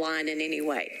out of line in any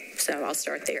way. So I'll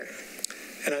start there.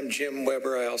 And I'm Jim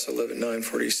Weber. I also live at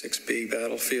 946B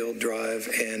Battlefield Drive,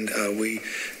 and we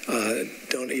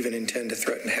don't even intend to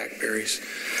threaten hackberries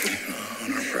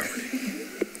on our property.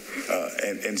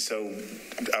 And so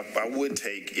I would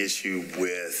take issue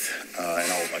with,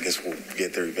 and I guess we'll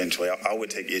get there eventually, I would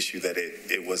take issue that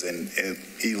it was an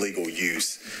illegal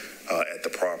use at the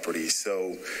property.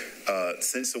 So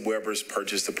since the Webers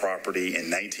purchased the property in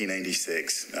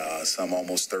 1996, some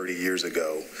almost 30 years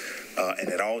ago, and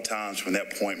at all times from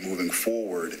that point moving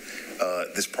forward,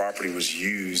 this property was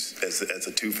used as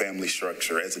a 2-family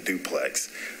structure, as a duplex.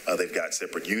 They've got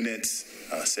separate units,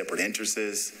 separate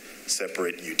entrances,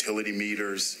 separate utility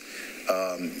meters.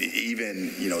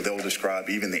 Even, they'll describe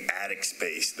even the attic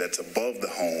space that's above the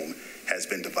home has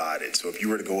been divided. So if you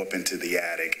were to go up into the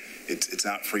attic, it's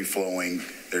not free flowing.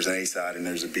 There's an A side and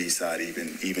there's a B side,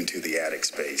 even to the attic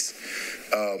space.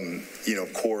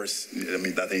 Of course,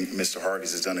 I think Mr.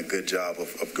 Hargis has done a good job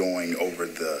of going over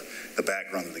the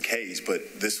background of the case,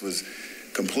 but this was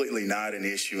completely not an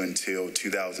issue until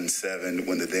 2007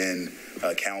 when the then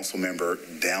council member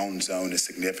downzoned a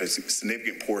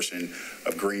significant portion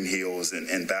of Green Hills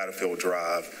and Battlefield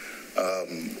Drive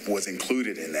was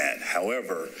included in that.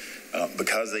 However,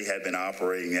 because they had been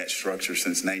operating that structure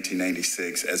since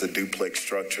 1996 as a duplex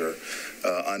structure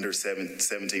under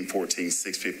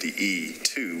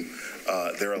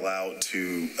 1714-650E2, they're allowed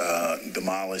to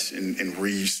demolish and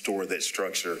restore that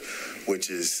structure, which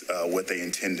is what they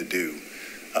intend to do.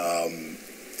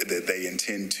 That they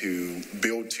intend to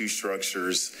build 2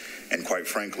 structures, and quite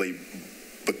frankly,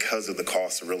 because of the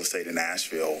cost of real estate in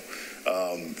Nashville,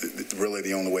 really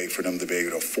the only way for them to be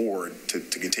able to afford to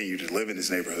continue to live in this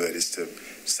neighborhood is to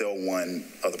sell one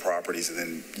of the properties and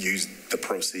then use the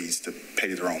proceeds to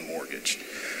pay their own mortgage.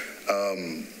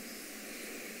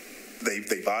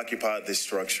 They've occupied this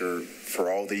structure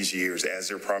for all these years as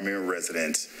their primary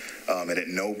residence, and at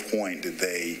no point did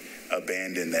they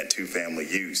abandon that 2-family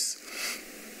use.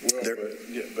 Well,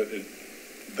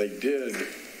 they did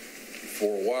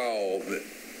for a while.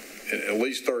 At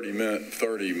least 30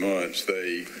 months,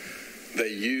 they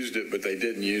used it, but they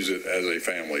didn't use it as a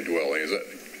family dwelling.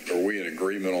 Are we in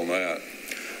agreement on that?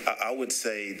 I would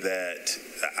say that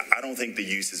I don't think the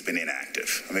use has been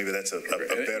inactive. Maybe that's a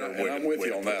better way. I'm with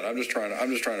you on that. I'm just trying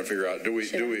to figure out, do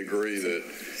we agree that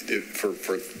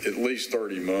for at least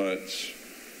 30 months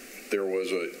there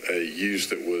was a use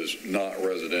that was not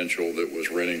residential that was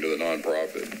renting to the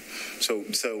nonprofit? So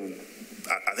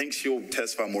I think she'll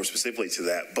testify more specifically to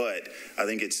that, but I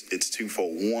think it's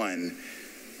twofold. One,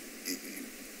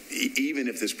 even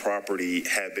if this property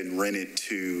had been rented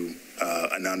to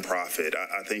a nonprofit,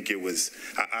 I think it was,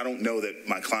 I don't know that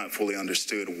my client fully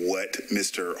understood what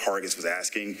Mr. Hargis was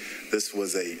asking. This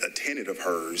was a tenant of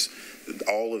hers.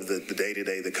 All of the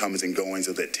day-to-day, the comings and goings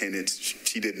of that tenant,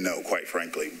 she didn't know, quite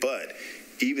frankly. But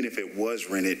even if it was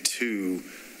rented to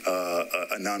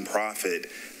a nonprofit,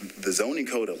 the zoning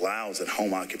code allows a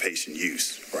home occupation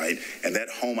use, right? And that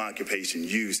home occupation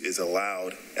use is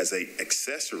allowed as an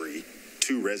accessory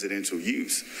to residential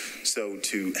use. So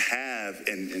to have,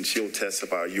 and she'll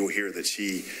testify, you'll hear that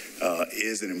she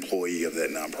is an employee of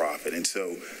that nonprofit. And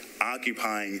so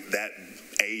occupying that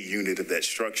A unit of that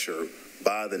structure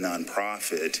by the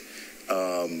nonprofit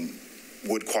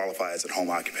would qualify as a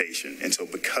home occupation. And so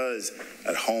because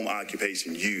a home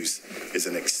occupation use is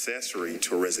an accessory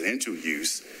to a residential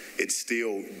use, it's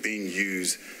still being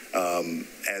used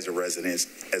as a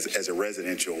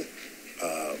residential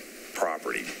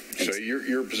property. So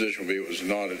your position would be it was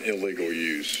not an illegal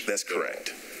use? That's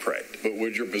correct. Correct. But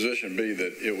would your position be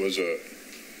that it was a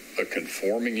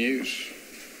conforming use?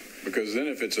 Because then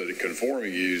if it's a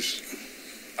conforming use,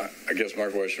 I guess my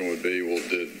question would be, well,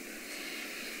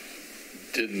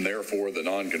 didn't therefore the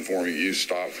non-conforming use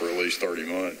stop for at least 30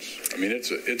 months? I mean,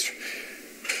 it's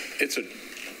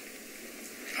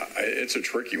a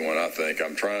tricky one, I think.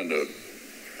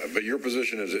 But your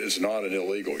position is it's not an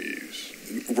illegal use.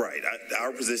 Right.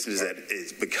 Our position is that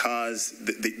it's because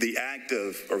the act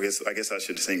of, or I guess I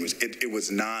should distinguish, it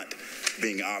was not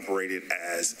being operated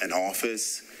as an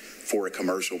office for a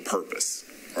commercial purpose,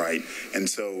 right? And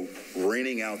so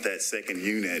renting out that second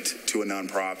unit to a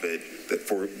nonprofit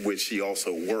for which she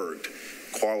also worked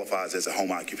qualifies as a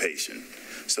home occupation.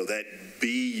 So that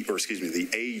the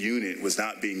A unit was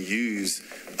not being used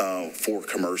for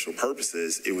commercial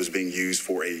purposes. It was being used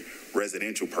for a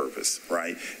residential purpose,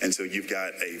 right? And so you've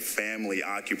got a family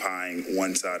occupying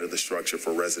one side of the structure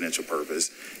for residential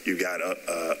purpose. You've got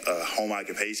a home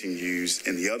occupation used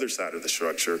in the other side of the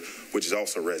structure, which is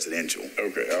also residential.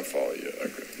 Okay, I follow you.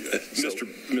 Okay. Yeah.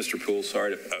 Mr. Poole,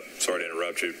 sorry to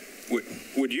interrupt you.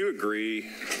 Would you agree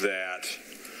that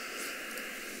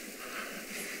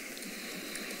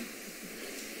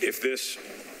if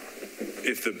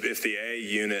the A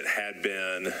unit had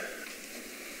been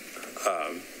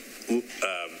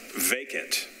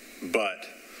vacant but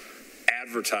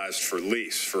advertised for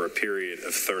lease for a period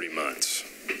of 30 months,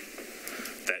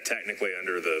 that technically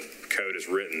under the code as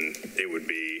written, it would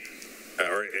be,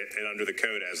 and under the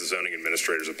code as the zoning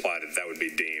administrators applied it, that would be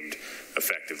deemed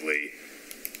effectively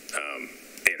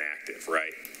inactive,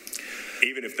 right?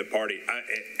 Even if the party,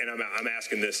 I'm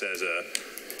asking this as a,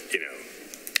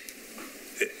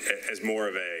 as more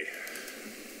of a,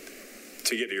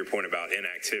 to get to your point about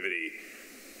inactivity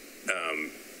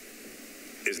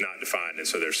is not defined, and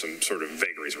so there's some sort of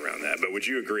vagaries around that. But would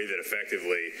you agree that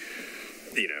effectively,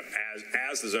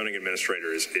 as the zoning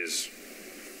administrator is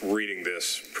reading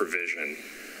this provision,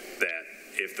 that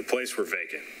if the place were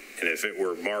vacant and if it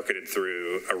were marketed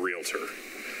through a realtor,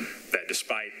 that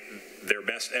despite their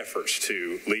best efforts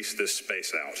to lease this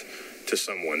space out to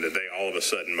someone, that they all of a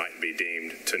sudden might be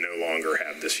deemed to no longer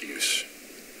have this use?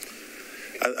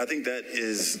 I think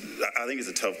it's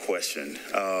a tough question.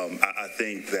 I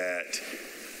think that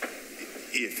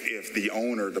if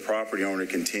the property owner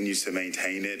continues to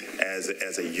maintain it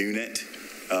as a unit,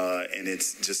 and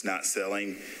it's just not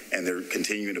selling, and they're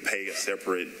continuing to pay a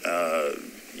separate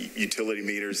utility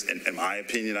meters, in my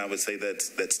opinion, I would say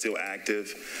that's still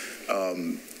active.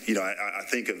 I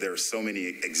think there are so many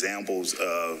examples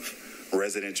of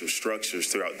residential structures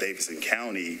throughout Davidson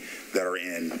County that are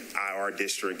in IR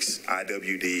districts,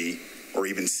 IWD, or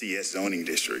even CS zoning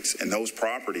districts. And those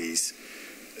properties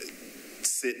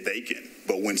sit vacant.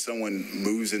 But when someone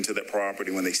moves into that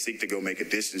property, when they seek to go make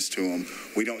additions to them,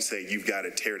 we don't say you've got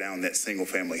to tear down that single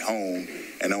family home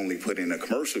and only put in a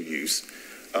commercial use.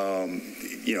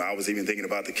 I was even thinking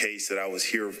about the case that I was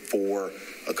here for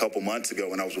a couple months ago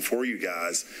when I was before you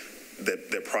guys,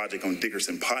 that project on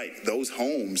Dickerson Pike. Those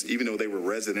homes, even though they were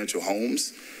residential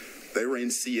homes, they were in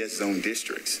CS zone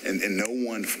districts, and no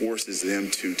one forces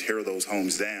them to tear those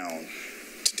homes down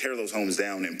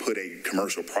and put a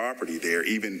commercial property there,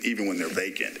 even when they're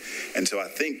vacant. And so I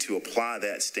think to apply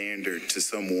that standard to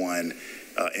someone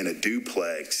in a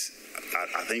duplex,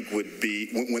 I think would be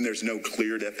when there's no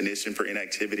clear definition for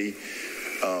inactivity.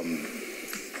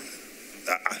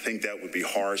 I think that would be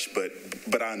harsh, but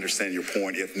I understand your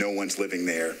point. If no one's living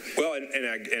there, well,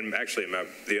 and actually,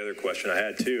 the other question I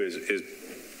had too is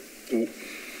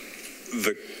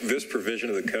this provision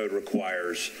of the code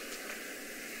requires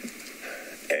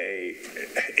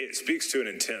it speaks to an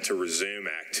intent to resume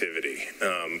activity.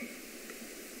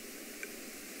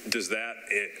 Does that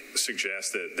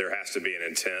suggest that there has to be an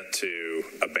intent to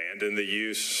abandon the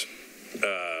use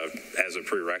as a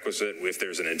prerequisite if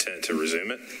there's an intent to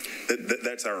resume it?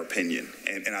 That's our opinion.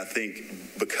 And I think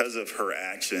because of her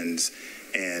actions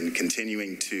and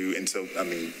continuing to, and so, I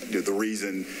mean, the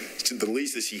reason, the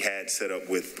lease that she had set up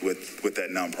with that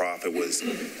nonprofit was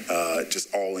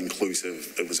just all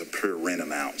inclusive. It was a pure rent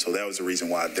amount. So that was the reason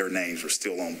why their names were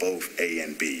still on both A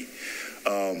and B.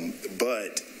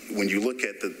 But when you look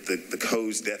at the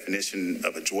code's definition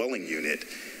of a dwelling unit,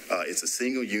 it's a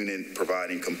single unit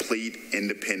providing complete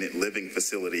independent living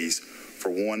facilities for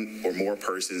one or more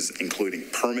persons, including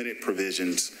permanent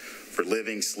provisions for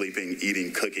living, sleeping,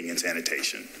 eating, cooking, and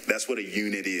sanitation. That's what a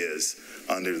unit is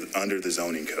under the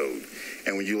zoning code.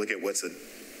 And when you look at what's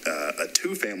a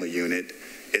two-family unit,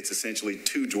 it's essentially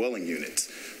two dwelling units.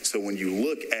 So when you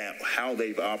look at how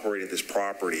they've operated this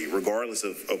property, regardless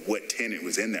of what tenant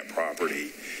was in that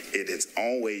property, it has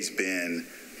always been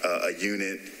a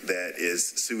unit that is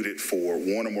suited for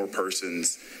one or more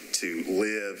persons to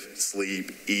live,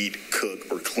 sleep, eat,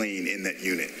 cook, or clean in that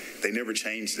unit. They never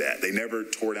changed that. They never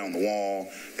tore down the wall.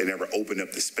 They never opened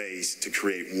up the space to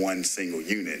create one single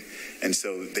unit. And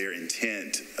so their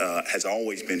intent has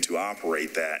always been to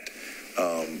operate that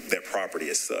property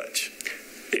as such.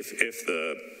 If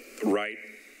the right,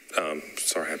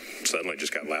 sorry, I suddenly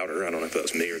just got louder. I don't know if that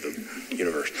was me or the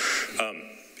universe.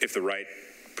 If the right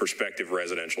prospective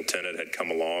residential tenant had come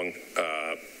along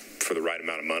for the right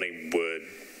amount of money, would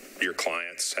your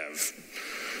clients have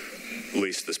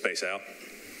leased the space out?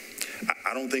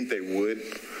 I don't think they would,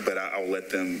 but I'll let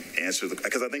them answer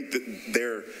because I think that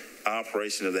their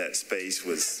operation of that space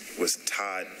was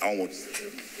tied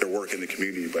almost their work in the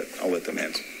community, but I'll let them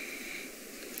answer.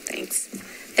 Thanks.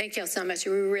 Thank y'all so much.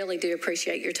 We really do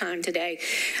appreciate your time today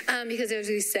because, as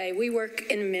we say, we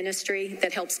work in a ministry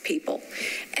that helps people.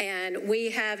 And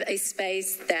we have a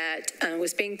space that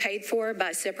was being paid for by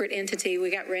a separate entity.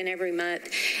 We got rent every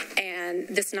month. And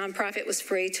this nonprofit was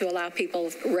free to allow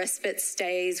people respite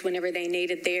stays whenever they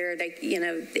needed there.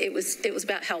 It was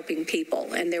about helping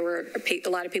people. And there were a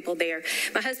lot of people there.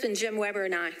 My husband, Jim Weber,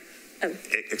 and I. Oh.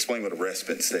 Explain what a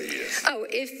respite stay is. Oh,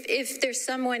 if there's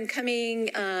someone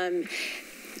coming,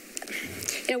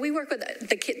 we work with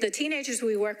the teenagers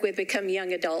we work with become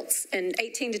young adults, and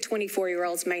 18 to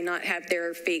 24-year-olds may not have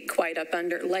their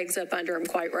legs up under them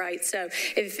quite right. So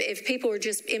if people were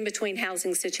just in between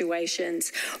housing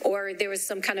situations, or there was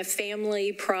some kind of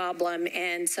family problem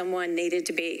and someone needed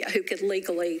to be,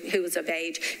 who was of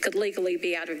age, could legally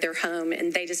be out of their home,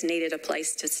 and they just needed a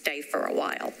place to stay for a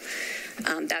while.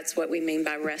 That's what we mean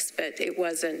by respite. It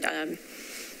wasn't.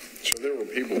 So there were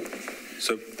people.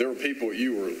 So there were people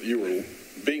you were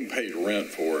being paid rent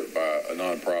for it by a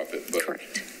nonprofit, but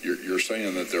correct. You're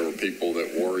saying that there were people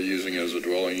that were using it as a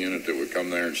dwelling unit that would come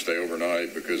there and stay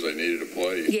overnight because they needed a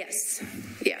place. Yes.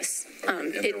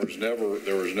 And there was never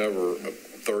a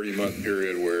 30-month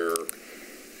period where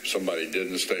somebody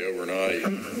didn't stay overnight.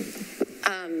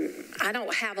 I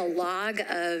don't have a log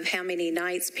of how many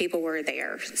nights people were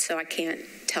there, so I can't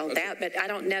tell that, but I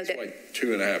don't know that. Like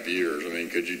 2.5 years. I mean,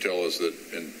 could you tell us that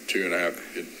in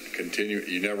 2.5, it continued,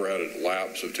 you never had a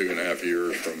lapse of 2.5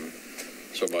 years from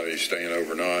somebody staying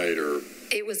overnight, or?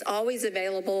 It was always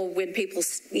available when people,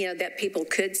 that people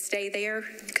could stay there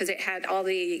because it had all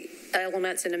the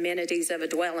elements and amenities of a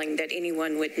dwelling that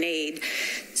anyone would need.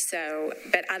 So,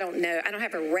 but I don't know. I don't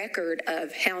have a record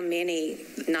of how many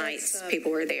nights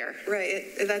people were there. Right.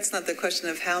 That's not the question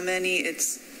of how many.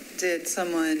 It's did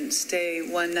someone stay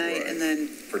one night and then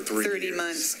for 30 years.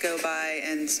 Months go by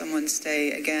and someone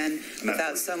stay again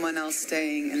without someone else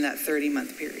staying in that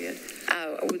 30-month period?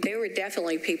 Oh, there were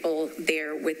definitely people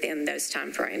there within those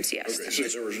time frames, yes. Okay,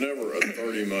 so there was never a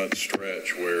 30-month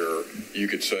stretch where you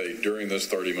could say during this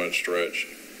 30-month stretch,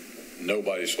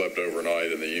 nobody slept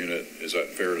overnight in the unit. Is that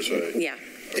fair to say? Yeah.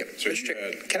 Okay, so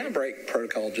can I break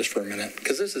protocol just for a minute?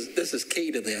 Because this is key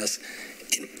to this.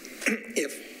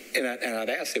 And I'd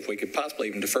ask if we could possibly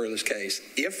even defer this case.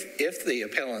 If the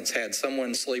appellants had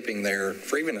someone sleeping there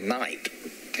for even a night,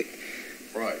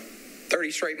 right,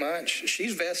 30 straight months,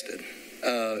 she's vested.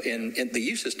 and the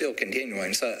use is still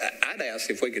continuing. So I'd ask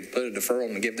if we could put a deferral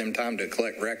and give them time to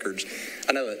collect records.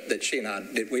 I know that she and I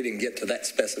we didn't get to that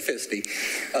specificity.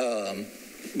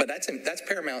 But that's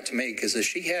paramount to me, because if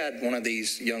she had one of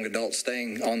these young adults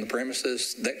staying on the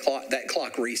premises, that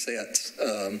clock resets.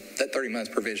 That 30 months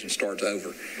provision starts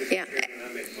over. Yeah. I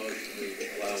make a motion we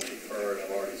allow deferred.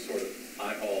 I've already sort of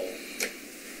eyeballed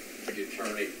the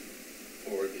attorney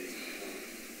for the.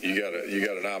 You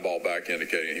got an eyeball back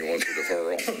indicating he wants a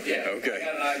deferral. Yeah. Okay. I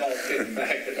got an eyeball kicking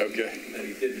back. Okay. That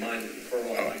he didn't mind the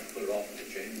deferral. I'd like to put it off to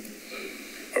January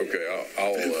 3rd. Okay.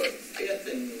 I'll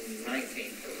 5th and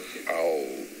 19th.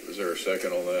 Is there a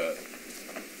second on that?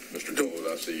 Mr. Gold,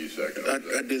 I see you second.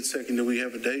 I did second. Do we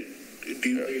have a date? Do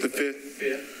you, the 5th?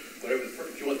 5th, whatever the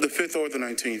first. You want The 5th or the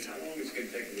 19th? How long is it going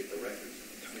to take to get the records?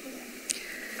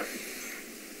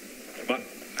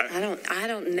 I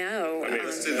don't know. I mean,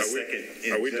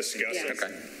 are we discussing? Yeah.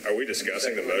 Okay. Are we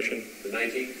discussing the motion? The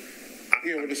 19th?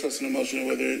 Yeah, we're discussing the motion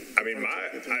whether. I mean,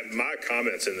 my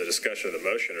comments in the discussion of the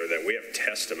motion are that we have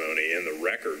testimony in the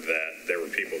record that there were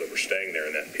people that were staying there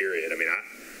in that period. I mean,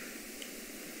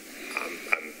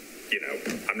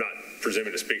 I'm not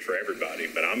presuming to speak for everybody,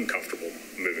 but I'm comfortable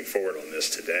moving forward on this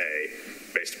today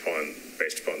based upon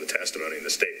the testimony and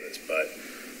the statements. But,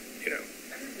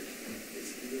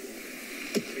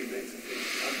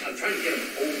 I'm trying to get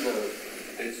them over.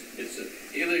 It's an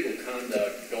illegal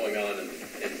conduct going on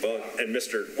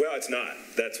it's not.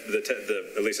 That's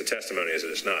at least the testimony is that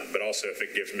it's not. But also, if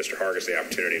it gives Mr. Hargis the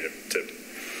opportunity to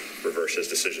reverse his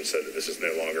decision so that this is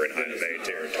not in item A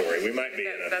territory, we might be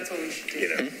in a. That's what we should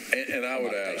do. And I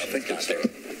would add, I think this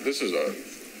is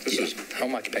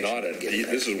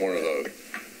one of the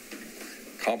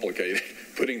complicated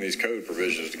putting these code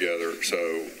provisions together.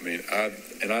 So, I mean, I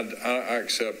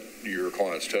accept your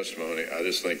client's testimony. I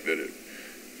just think that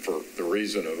for the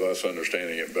reason of us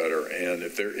understanding it better, and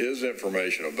if there is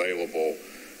information available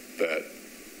that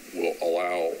will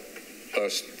allow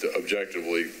us to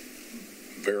objectively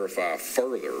verify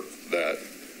further that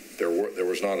there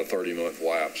was not a 30-month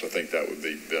lapse, I think that would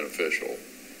be beneficial.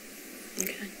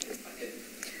 Okay.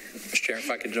 Mr. Chair, if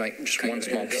I could make just one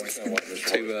small point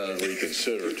to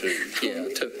reconsider too. Yeah,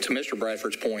 to Mr.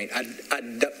 Bradford's point,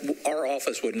 our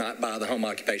office would not buy the home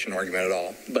occupation argument at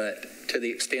all. But to the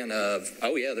extent of,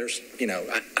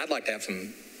 I'd like to have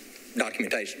some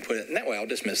documentation to put it, and that way I'll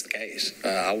dismiss the case.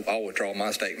 I'll withdraw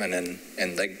my statement, and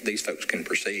these folks can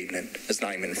proceed, and it's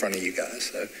not even in front of you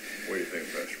guys. So, what do you think,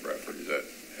 Mr. Bradford? Does that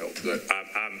help?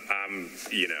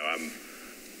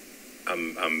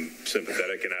 I'm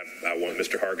sympathetic, and I want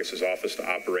Mr. Hargis's office to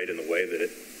operate in the way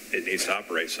that it needs to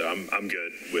operate. So I'm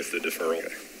good with the deferral.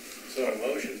 Okay. So a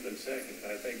motion's been seconded,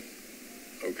 I think.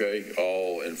 Okay,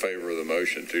 all in favor of the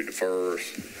motion to defer?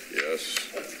 Yes.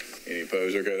 Any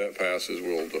opposed? Okay, that passes.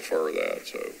 We'll defer that.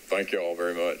 So thank you all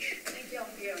very much. Thank you all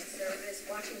for your service.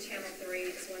 Watching Channel 3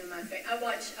 is one of my favorites. I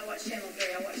watch Channel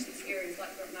 3. I watch the series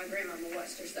like my grandmama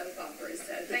watched her soap operas.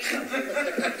 So thank you.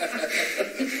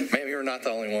 Ma'am, you're not the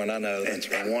only one. I know.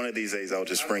 And one of these days, I'll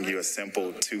just bring you a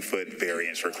simple 2-foot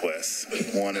variance request.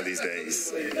 One of these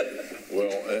days.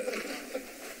 Well,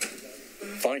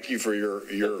 thank you for your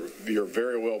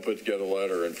very well put together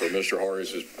letter, and for Mr.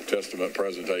 Harris's testament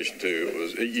presentation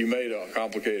too. You made a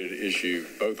complicated issue.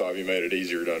 Both of you made it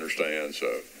easier to understand.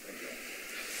 So.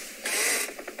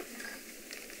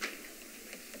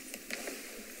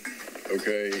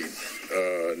 Okay,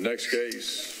 next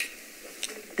case.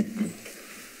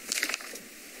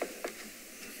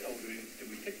 Did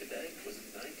we pick the date? Was it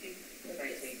 19?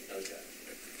 19. Okay.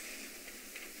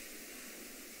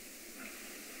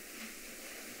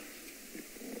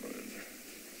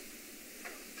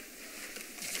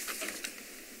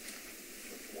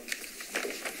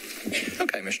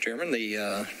 Okay, Mr. Chairman, the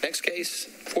next case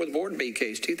for the board would be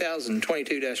case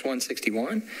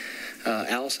 2022-161.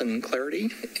 Allison Clarity,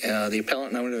 the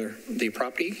appellant and owner of the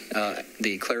property.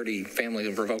 The Clarity Family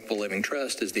of Revocable Living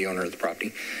Trust is the owner of the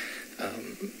property.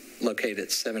 Located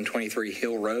at 723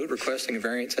 Hill Road, requesting a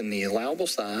variance in the allowable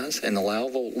size and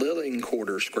allowable living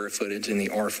quarter square footage in the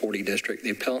R40 district.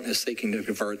 The appellant is seeking to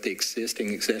convert the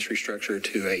existing accessory structure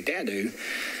to a dadu,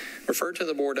 referred to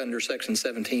the board under Section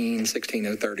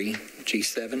 17-16030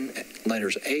 G7,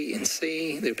 letters A and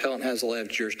C. The appellant has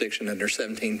alleged jurisdiction under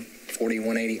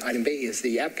 1740-180. Item B, is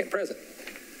the applicant present?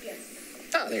 Yes.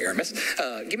 Oh, there you are, miss.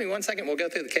 Give me 1 second. We'll go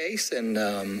through the case, and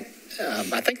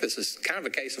I think this is kind of a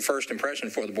case of first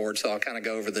impression for the board, so I'll kind of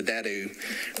go over the dadu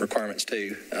requirements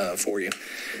too for you.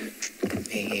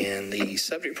 And the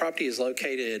subject property is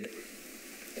located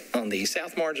on the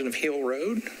south margin of Hill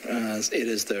Road. It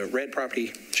is the red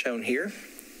property shown here.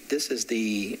 This is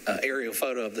the aerial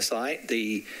photo of the site.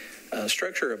 The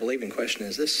Structure, I believe, in question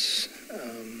is this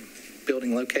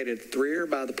building located at the rear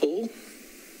by the pool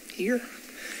here,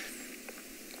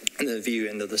 and the view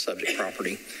into the subject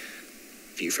property,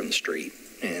 view from the street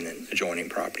and adjoining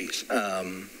properties.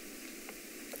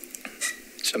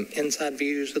 Some inside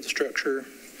views of the structure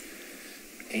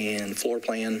and floor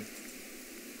plan.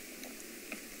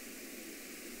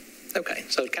 Okay,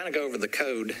 so kind of go over the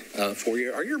code for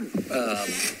you. Are your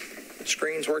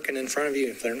screens working in front of you?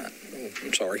 If they're not,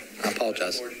 I'm sorry. I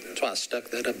apologize. That's why I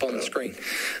stuck that up on the screen.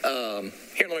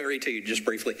 Here, let me read to you just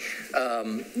briefly.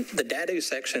 The DADU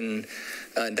section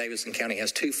in Davidson County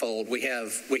has twofold. We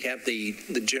have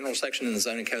the general section in the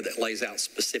zoning code that lays out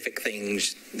specific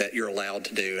things that you're allowed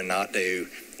to do and not do.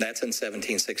 That's in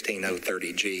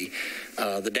 1716-030G.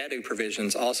 The DADU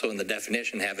provisions also in the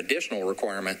definition have additional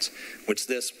requirements, which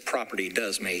this property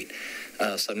does meet.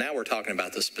 So now we're talking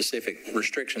about the specific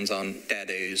restrictions on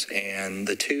DADUs, and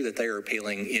the two that they are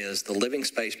appealing is the living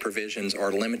space provisions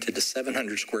are limited to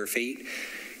 700 square feet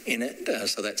in it.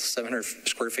 So that's 700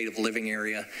 square feet of living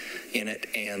area in it,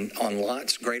 and on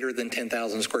lots greater than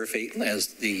 10,000 square feet,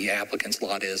 as the applicant's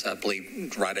lot is, I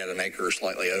believe, right at an acre or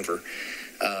slightly over.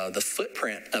 The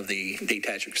footprint of the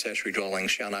detached accessory dwelling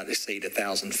shall not exceed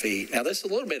 1,000 feet. Now, this is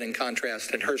a little bit in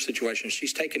contrast in her situation.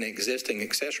 She's taken an existing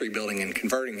accessory building and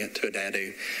converting it to a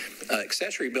DADU.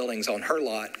 Accessory buildings on her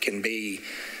lot can be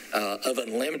of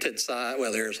unlimited size.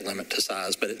 Well, there's a limit to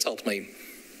size, but it's ultimately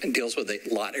deals with the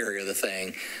lot area of the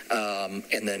thing.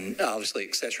 And then obviously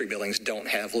accessory buildings don't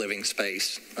have living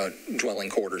space, dwelling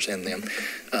quarters in them.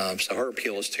 So her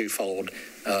appeal is twofold.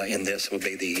 In this would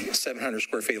be the 700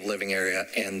 square feet of living area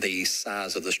and the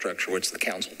size of the structure which the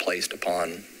council placed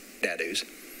upon DADUs.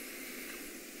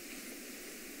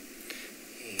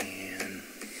 And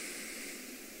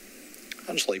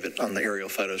I'll just leave it on the aerial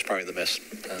photos, probably the best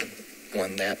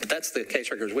one that. But that's the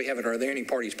case records. We have it. Are there any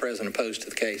parties present opposed to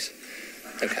the case?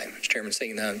 Okay, Mr. Chairman,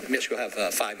 seeing none, Ms., you'll have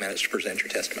 5 minutes to present your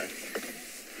testimony.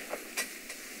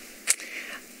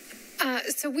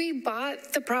 So we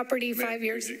bought the property 5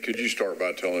 years. Could you start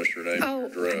by telling us your name and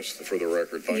address for the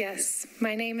record? Thank you. Yes,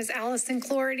 my name is Allison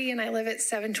Clordy, and I live at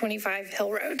 725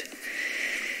 Hill Road.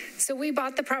 So we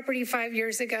bought the property 5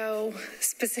 years ago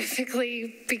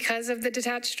specifically because of the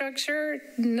detached structure,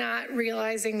 not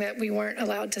realizing that we weren't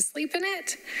allowed to sleep in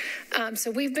it.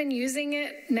 So we've been using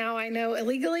it, now I know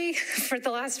illegally, for the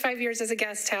last 5 years as a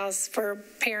guest house for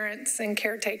parents and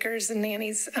caretakers and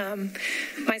nannies.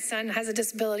 My son has a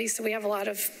disability, so we have a lot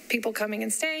of people coming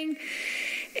and staying.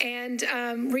 And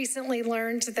recently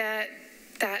learned that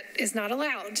that is not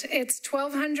allowed. It's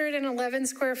 1,211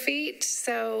 square feet,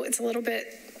 so it's a little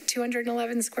bit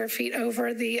 211 square feet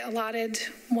over the allotted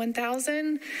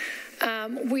 1,000.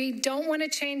 We don't want to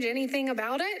change anything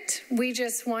about it. We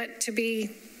just want to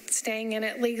be staying in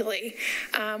it legally.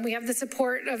 We have the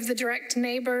support of the direct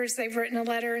neighbors. They've written a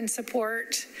letter in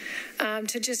support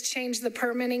to just change the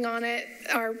permitting on it.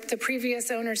 The previous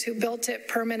owners who built it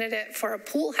permitted it for a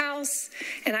pool house,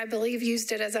 and I believe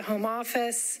used it as a home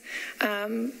office.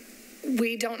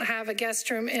 We don't have a guest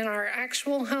room in our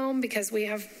actual home because we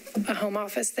have a home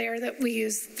office there that we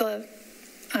use the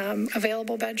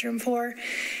available bedroom for.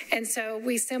 And so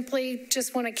we simply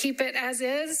just want to keep it as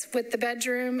is with the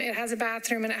bedroom. It has a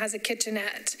bathroom and it has a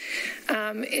kitchenette.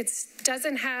 It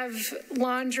doesn't have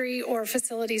laundry or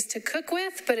facilities to cook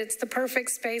with, but it's the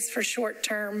perfect space for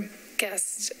short-term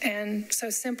guests. And so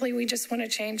simply we just want to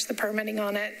change the permitting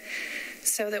on it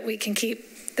so that we can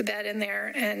keep the bed in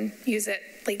there and use it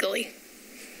legally.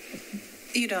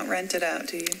 You don't rent it out,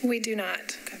 do you? We do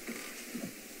not. Okay.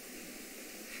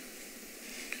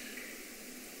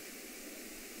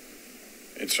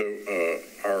 And so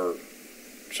our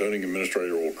zoning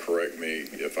administrator will correct me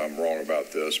if I'm wrong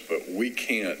about this, but we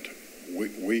can't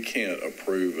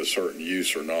approve a certain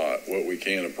use or not. What we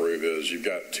can approve is you've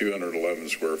got 211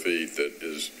 square feet that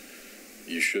is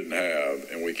you shouldn't have,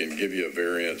 and we can give you a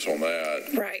variance on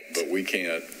that. Right. But we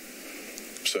can't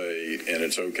say, and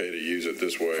it's okay to use it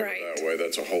this way right. or that way.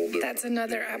 That's a whole different. That's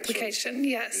another application,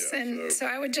 yes. Yeah, and so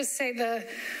I would just say the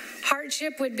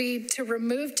hardship would be to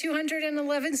remove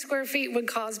 211 square feet would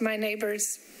cause my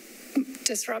neighbors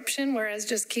disruption, whereas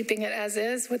just keeping it as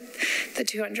is with the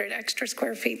 200 extra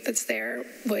square feet that's there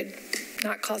would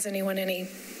not cause anyone any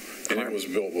harm. And it was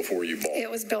built before you bought it?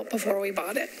 It was built before we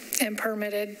bought it and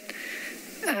permitted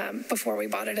before we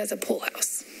bought it as a pool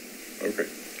house. Okay.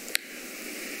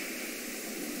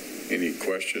 Any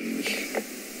questions?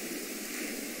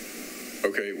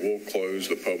 Okay, we'll close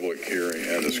the public hearing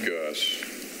and discuss.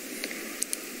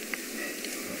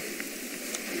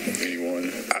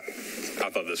 Anyone? I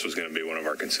thought this was going to be one of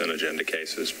our consent agenda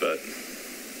cases, but,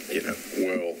 you know.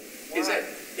 Well.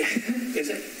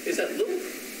 Is that little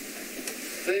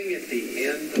thing at the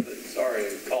end of it, sorry,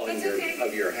 calling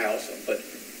of your house, but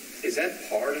is that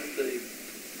part of the?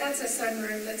 That's a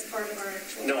sunroom. That's part of our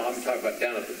actual No, house. I'm talking about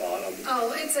down at the bottom.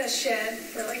 Oh, it's a shed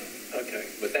for like. Okay,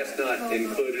 but that's not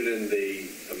included in the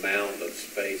amount of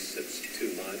space that's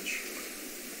too much?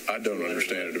 I don't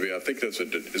understand it to be. I think that's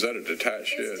is that a detached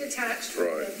shed? It's detached.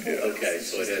 Right, yeah. Okay,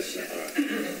 so it has, all right.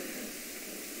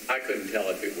 I couldn't tell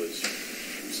if it was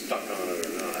stuck on it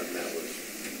or not, and that was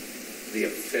the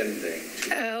offending.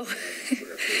 Oh,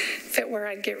 if it were,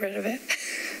 I'd get rid of it.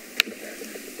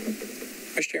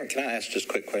 Mr. Chairman, can I ask just a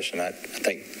quick question? I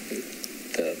think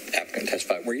the applicant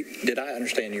testified. Did I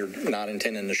understand you're not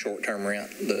intending to short-term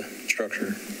rent the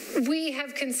structure? We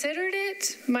have considered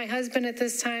it. My husband at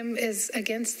this time is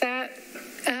against that.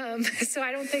 So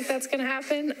I don't think that's going to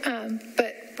happen.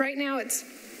 But right now it's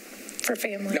for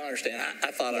family. No, I understand.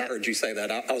 I thought I heard you say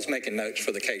that. I was making notes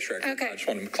for the case record. Okay. I just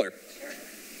wanted to clarify.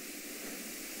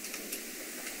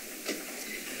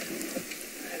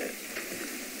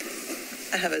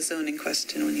 I have a zoning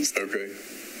question when you say. Okay.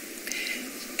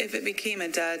 If it became a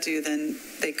dadu, then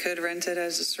they could rent it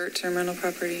as a short-term rental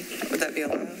property? Would that be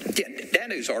allowed? Yeah,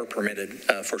 dadus are permitted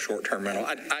for short-term rental.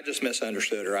 I just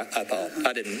misunderstood her. I thought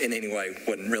I didn't in any way,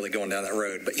 wasn't really going down that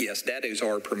road. But yes, dadus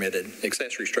are permitted.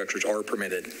 Accessory structures are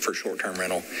permitted for short-term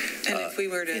rental. And if we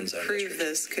were to approve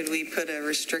this, could we put a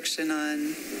restriction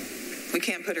on, we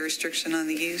can't put a restriction on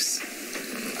the use?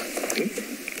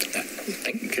 I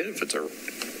think you could if it's a...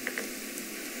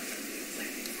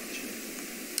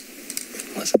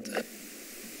 Unless it's a...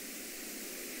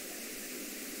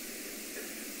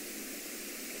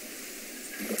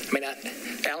 I mean,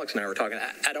 Alex and I were talking,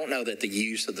 I don't know that the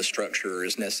use of the structure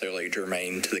is necessarily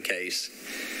germane to the case.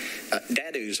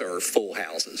 Dadus are full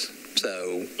houses.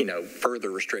 So,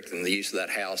 further restricting the use of that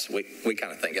house, we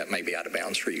kind of think that may be out of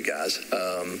bounds for you guys.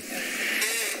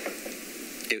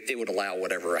 It would allow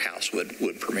whatever a house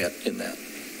would permit in that.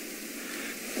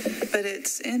 But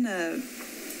it's in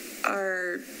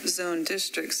our zone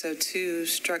district, so 2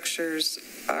 structures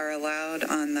are allowed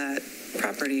on that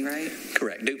property, right?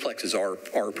 Correct. Duplexes are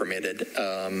permitted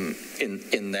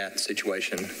in that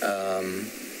situation.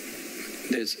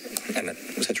 And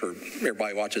since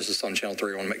everybody watches this on Channel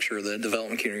 3, I want to make sure the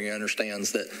development community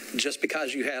understands that just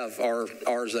because you have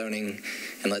our zoning,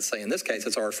 and let's say in this case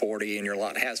it's R40 and your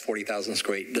lot has 40,000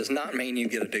 square feet, does not mean you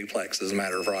get a duplex as a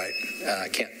matter of right. I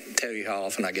can't tell you how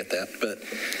often I get that, but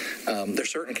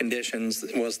there's certain conditions.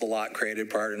 Was the lot created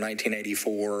prior to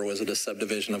 1984? Was it a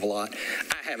subdivision of a lot?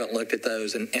 I haven't looked at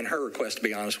those, and her request, to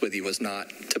be honest with you, was not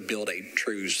to build a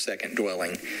true second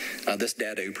dwelling. This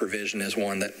dadu provision is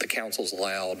one that the council's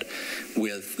allowed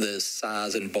with the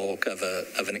size and bulk of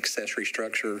an accessory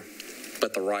structure,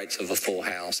 but the rights of a full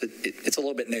house. It's a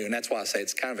little bit new, and that's why I say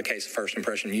it's kind of a case of first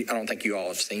impression. I don't think you all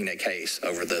have seen a case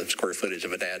over the square footage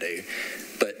of a dadu.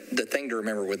 But the thing to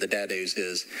remember with the dadus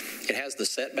is it has the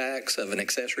setbacks of an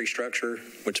accessory structure,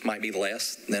 which might be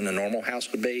less than a normal house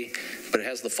would be, but it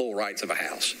has the full rights of a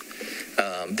house.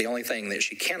 The only thing that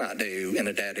she cannot do in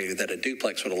a dadu that a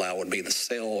duplex would allow would be the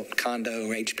sell condo,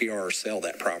 HPR, or sell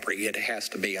that property. It has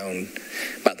to be owned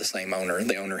by the same owner.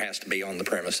 The owner has to be on the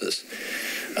premises,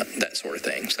 that sort of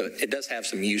thing. So it does have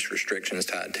some use restrictions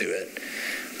tied to it.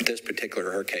 But this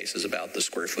particular, her case is about the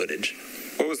square footage.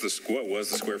 What was the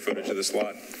square footage of this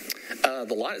lot?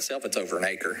 The lot itself, it's over an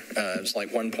acre. It's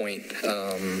like 1 point,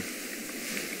 I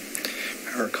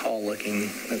recall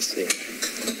looking, let's see.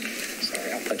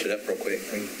 Sorry, I'll punch it up real quick.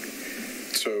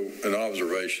 So an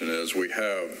observation is we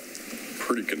have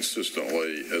pretty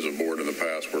consistently as a board in the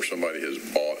past where somebody has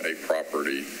bought a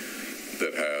property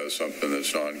that has something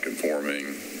that's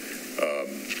non-conforming,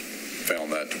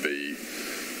 found that to be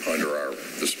under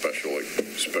the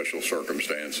special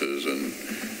circumstances, and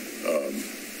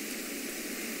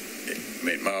I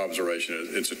mean, my observation is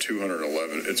it's a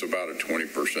 211. It's about a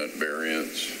 20%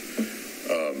 variance,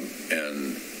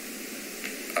 and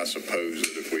I suppose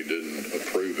that if we didn't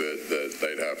approve it, that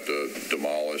they'd have to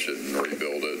demolish it and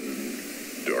rebuild it,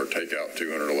 or take out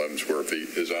 211 square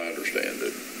feet, as I understand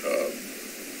it.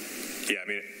 Yeah, I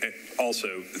mean,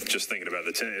 also just thinking about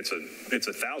it's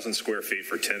 1,000 square feet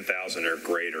for 10,000 or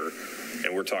greater,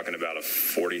 and we're talking about a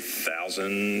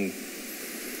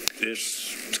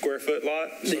 40,000-ish square foot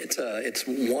lot. It's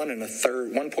 1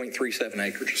 1.37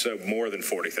 acres. So more than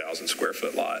 40,000 square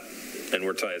foot lot, and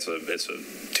we're talking it's a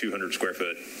 200 square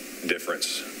foot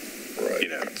difference.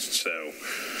 Right. So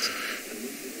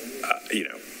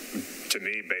to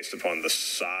me, based upon the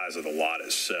size of the lot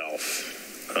itself.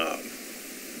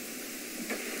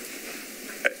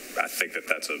 I think that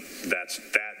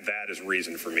that is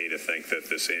reason for me to think that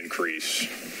this increase,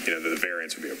 that the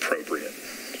variance would be appropriate.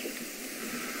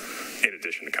 In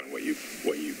addition to kind of what you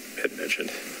had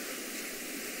mentioned.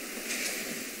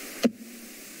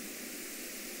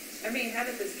 I mean, how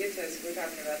did this get to us? We're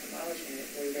talking about demolishing it.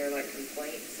 Were there like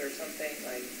complaints or something?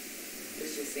 Like,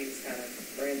 this just seems kind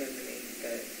of random to me.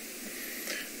 But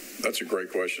that's a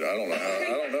great question. I don't know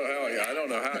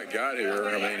how it got here.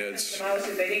 I mean, it's.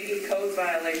 They didn't get code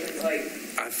violations. Like,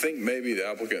 I think maybe the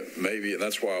applicant, and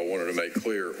that's why I wanted to make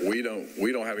clear we don't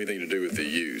have anything to do with the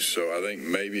use. So I think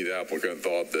maybe the applicant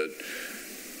thought that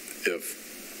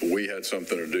if we had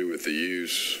something to do with the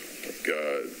use.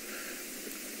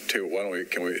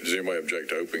 Does anybody object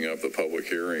to opening up the public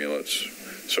hearing?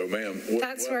 So ma'am.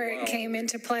 That's where it came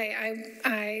into play.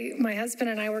 My husband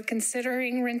and I were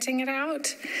considering renting it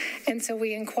out. And so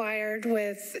we inquired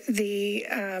with the,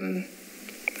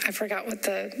 I forgot what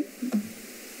the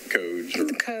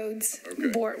codes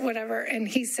board, whatever. And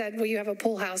he said, well, you have a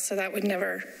pool house, so that would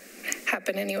never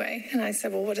happen anyway. And I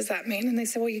said, well, what does that mean? And they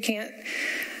said, well, you can't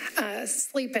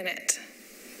sleep in it.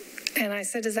 And I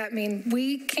said, does that mean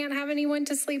we can't have anyone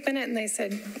to sleep in it? And they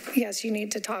said, yes, you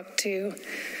need to talk to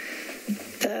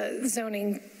the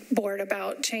zoning board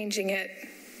about changing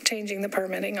the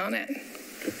permitting on it.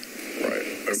 Right,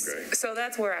 okay. So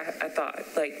that's where I thought,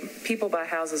 like, people buy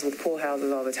houses with pool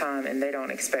houses all the time, and they don't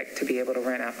expect to be able to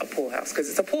rent out a pool house because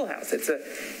it's a pool house.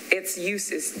 Its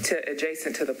use is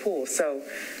adjacent to the pool. So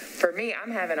for me,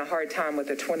 I'm having a hard time with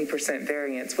a 20%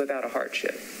 variance without a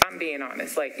hardship. I'm being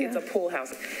honest. Like, it's a pool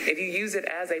house. If you use it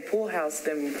as a pool house,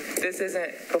 then this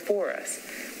isn't before us,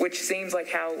 which seems like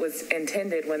how it was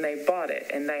intended when they bought it,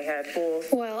 and they had full.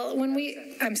 Well, when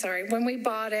we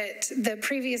bought it, the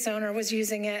previous owner was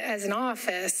using it as an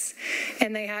office,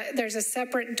 and there's a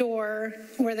separate door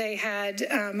where they had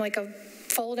like a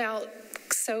fold-out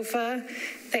sofa.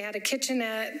 They had a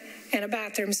kitchenette and a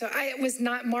bathroom. So it was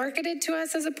not marketed to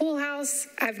us as a pool house.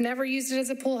 I've never used it as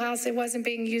a pool house. It wasn't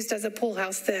being used as a pool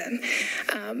house then.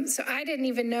 So I didn't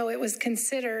even know it was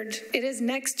considered. It is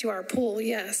next to our pool,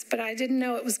 yes, but I didn't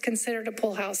know it was considered a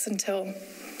pool house until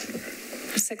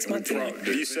 6 months ago.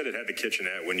 You said it had the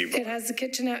kitchenette when you bought it. It has the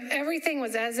kitchenette. Everything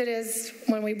was as it is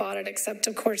when we bought it, except,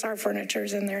 of course, our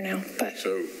furniture's in there now. But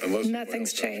so unless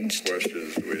nothing's changed.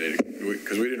 Questions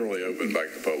because we didn't really open back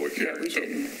the public hearing. Yeah, we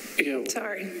didn't.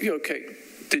 Sorry. Okay.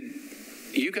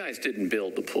 You guys didn't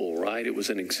build the pool, right? It was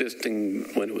an existing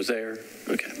when it was there?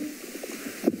 Okay.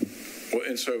 Well,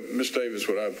 and so, Ms. Davis,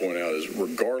 what I point out is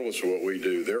regardless of what we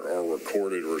do, there are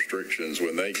recorded restrictions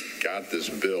when they got this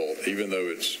built, even though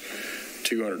it's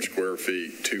 200 square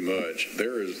feet too much,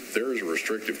 there is a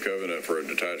restrictive covenant for a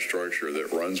detached structure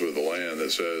that runs with the land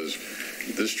that says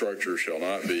this structure shall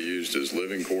not be used as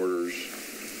living quarters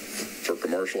for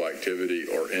commercial activity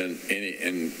or in any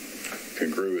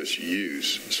incongruous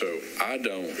use. So I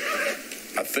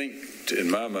think in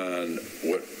my mind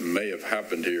what may have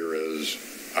happened here is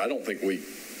I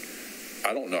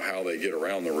don't know how they get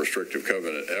around the restrictive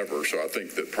covenant ever. So I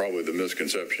think that probably the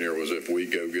misconception here was if we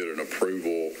go get an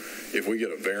approval, if we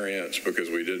get a variance because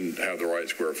we didn't have the right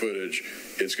square footage,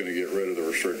 it's going to get rid of the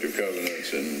restrictive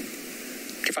covenants. And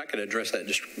if I could address that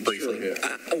just briefly. Sure,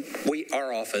 yeah.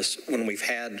 Our office, when we've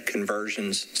had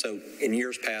conversions, so in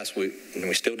years past, and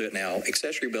we still do it now,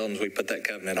 accessory buildings, we put that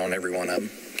covenant on every one of them.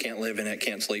 Can't live in it,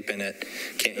 can't sleep in it,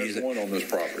 can't use it. There's one on this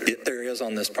property. There is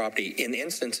on this property. In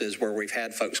instances where we've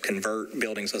had folks convert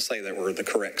buildings, let's say that were the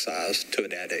correct size to a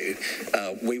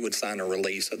DADU, we would sign a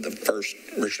release of the first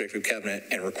restrictive covenant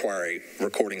and require a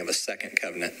recording of a second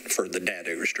covenant for the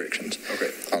DADU restrictions.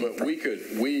 Okay, but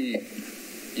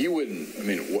you wouldn't,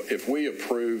 if we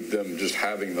approved them just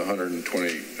having the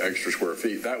 120 extra square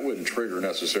feet, that wouldn't trigger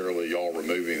necessarily y'all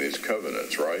removing these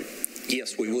covenants, right?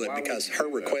 Yes, we would, because her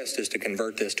request is to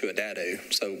convert this to a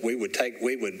DADU. So we would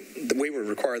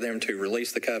require them to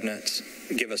release the covenants,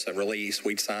 give us a release,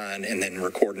 we'd sign, and then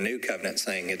record a new covenant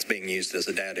saying it's being used as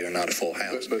a DADU and not a full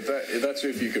house. But that's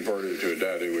if you converted it to a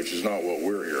DADU, which is not what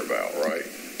we're here about, right?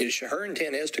 Her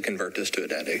intent is to convert this to a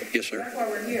DADU. Yes, sir. That's why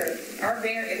we're here.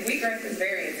 If we grant this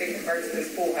variance, it converts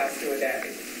this pool house to a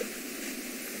DADU.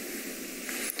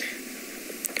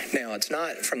 Now, it's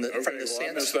not from the sense.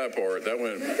 I missed that part. That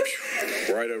went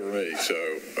right over me. So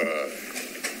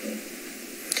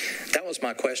that was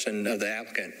my question of the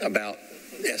applicant about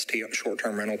ST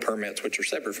short-term rental permits, which are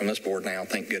separate from this board now,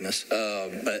 thank goodness.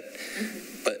 But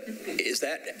is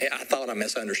that? I thought I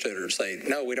misunderstood her to say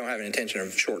no. We don't have an intention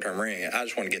of short-term renting it. I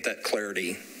just want to get that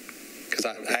clarity. Because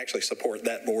I actually support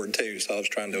that board too, so I was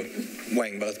trying to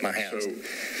wang both my hands. So,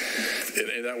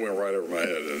 and that went right over my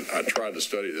head, and I tried to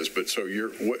study this. But so,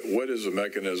 what is the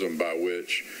mechanism by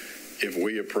which, if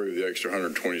we approve the extra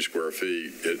 120 square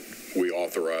feet, we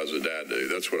authorize a DADU.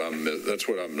 That's what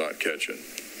I'm not catching.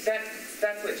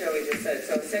 That's what Joey just said.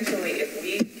 So essentially, if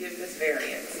we give this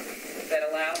variance that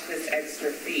allows this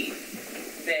extra feet,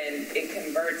 then it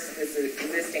converts this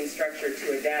existing structure to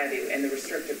a DADU, and the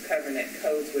restrictive covenant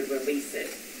codes would release it.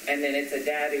 And then it's a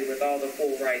DADU with all the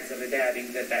full rights of a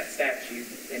DADU that statute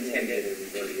intended.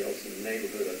 Everybody else in the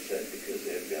neighborhood upset because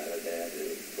they've got a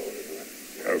DADU floating around.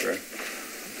 Okay.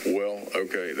 Well,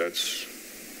 okay,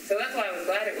 So that's why I was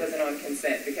glad it wasn't on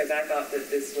consent, because I thought that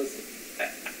this was,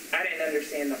 I didn't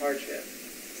understand the hardship,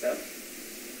 so.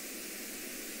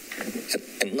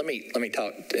 And let me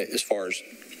talk as far as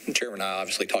Chairman and I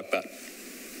obviously talk about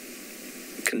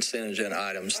consent agenda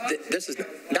items. This is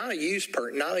not a use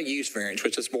variance,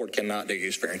 which this board cannot do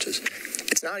use variances.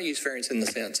 It's not a use variance in the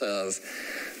sense of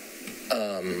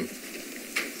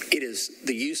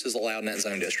the use is allowed in that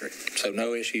zone district, so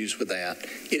no issues with that.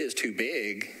 It is too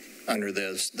big under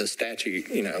the statute,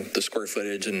 the square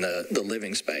footage and the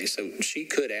living space. So she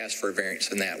could ask for a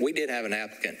variance in that. We did have an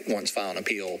applicant once file an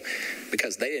appeal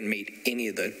because they didn't meet any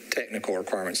of the technical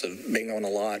requirements of being on a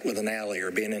lot with an alley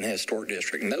or being in a historic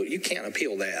district. No, you can't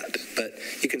appeal that, but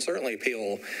you can certainly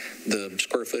appeal the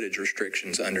square footage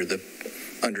restrictions under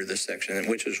this section,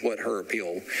 which is what her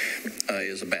appeal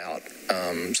is about.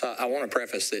 So I want to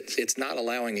preface that it's not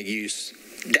allowing a use.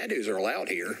 DADUs are allowed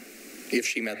here if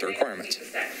she met the requirements.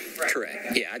 Right.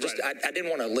 Correct. Yeah, I didn't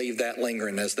want to leave that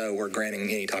lingering as though we're granting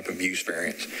any type of use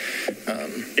variance.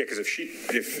 Because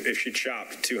if she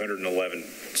chopped 211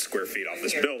 square feet off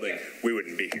this building, we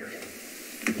wouldn't be here.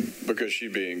 because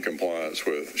she'd be in compliance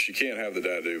with. She can't have the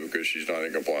DADU because she's not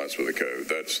in compliance with the code.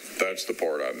 That's the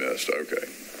part I missed. Okay.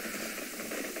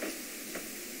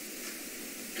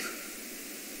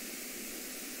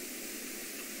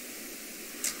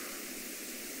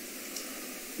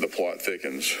 The plot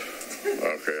thickens.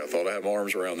 Okay, I thought I had my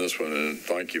arms around this one, and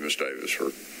thank you, Ms. Davis,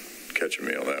 for catching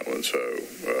me on that one. So,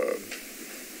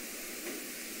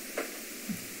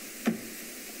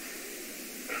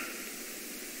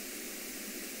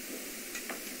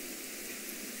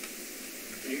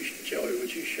 Joey,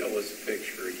 would you show us a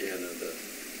picture again of the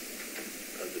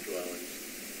dwellings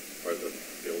or the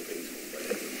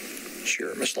buildings?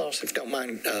 Sure, Ms. Loss, if you don't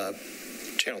mind.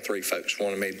 Channel 3 folks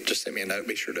wanted me to just send me a note.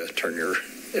 Be sure to turn your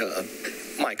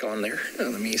mic on there.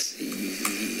 Let me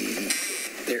see.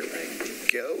 There we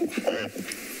go.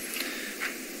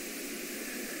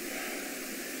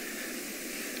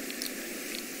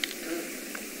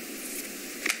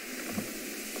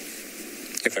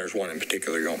 If there's one in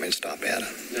particular you want me to stop at.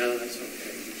 No, that's okay.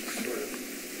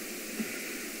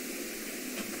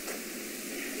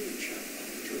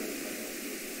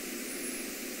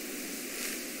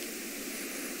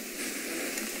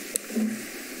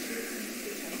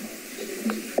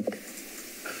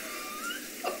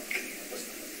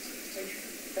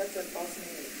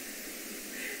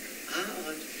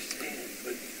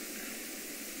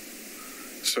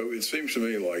 So it seems to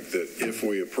me like that if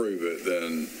we approve it,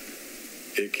 then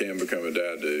it can become a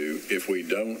DADU. If we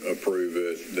don't approve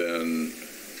it, then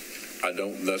I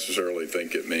don't necessarily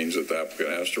think it means that the applicant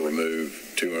has to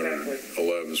remove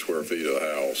 211 square feet of the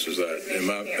house. Is that, am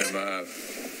I,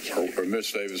 or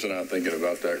Ms. Davis and I thinking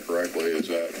about that correctly? Is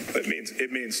that?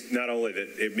 It means not only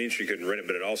that it means she couldn't rent it,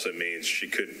 but it also means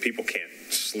people can't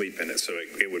sleep in it. So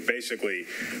it would basically,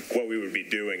 what we would be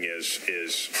doing is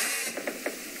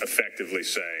effectively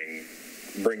saying,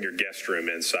 bring your guest room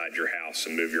inside your house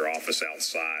and move your office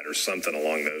outside or something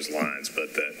along those lines,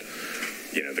 but that,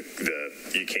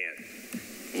 you can't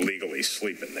legally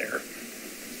sleep in there.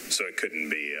 So it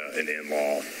couldn't be an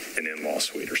in-law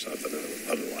suite or something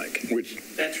of the like. Which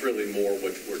that's really more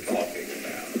what we're talking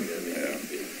about.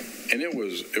 And it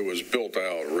was built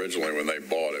out originally when they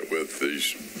bought it with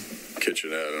these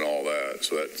kitchenette and all that.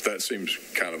 So that seems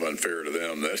kind of unfair to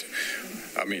them.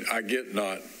 I get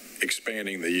not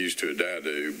expanding the use to a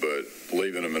DADU, but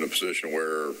leaving them in a position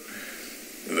where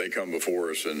they come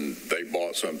before us and they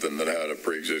bought something that had a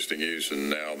pre-existing use and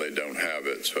now they don't have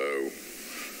it. So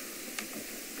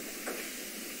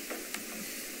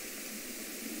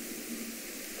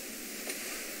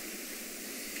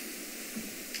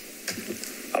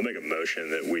I'll make a motion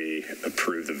that we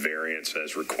approve the variance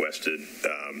as requested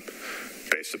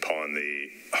based upon the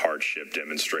hardship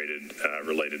demonstrated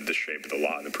related to the shape of the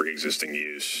lot and the pre-existing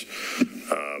use,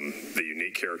 the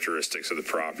unique characteristics of the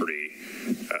property,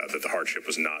 that the hardship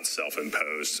was not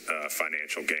self-imposed,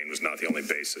 financial gain was not the only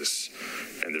basis,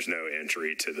 and there's no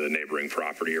entry to the neighboring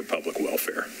property or public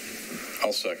welfare.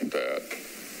 I'll second that.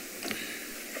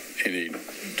 Any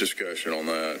discussion on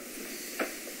that?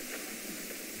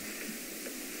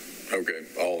 Okay,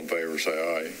 all in favor, say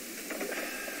aye.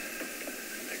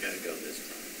 I gotta go this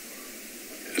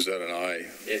time. Is that an aye?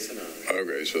 It's an aye.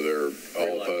 Okay, so they're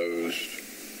all opposed,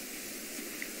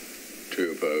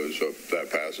 2 opposed, so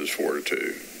that passes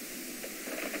 4-2.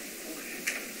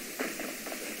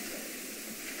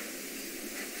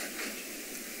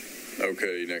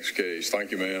 Okay, next case.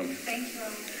 Thank you, ma'am. Thank you all. I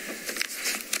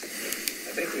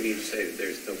think we need to say that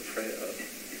there's no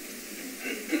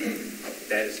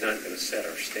that is not going to set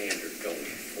our standard going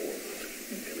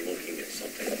forward in looking at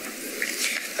something like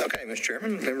this. Okay, Mr.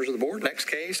 Chairman, members of the board, next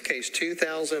case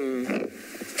 2000,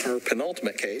 or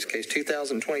penultimate case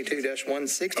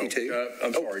 2022-162.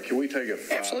 I'm sorry, can we take a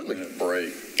 5-minute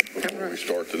break before we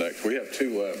start the next? We have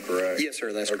 2 left, correct? Yes,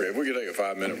 sir, that's okay, correct. If we could take a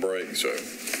 5-minute break, so.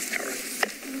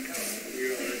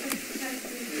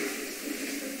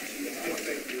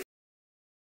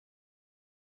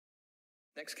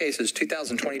 Next case is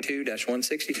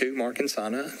 2022-162. Mark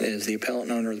Insana is the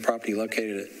appellant and owner of the property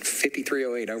located at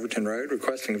 5308 Overton Road,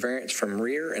 requesting a variance from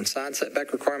rear and side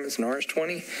setback requirements in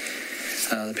RS20.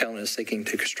 The appellant is seeking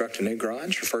to construct a new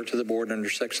garage, referred to the board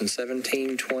under Section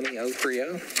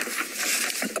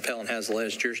 1720.030. Appellant has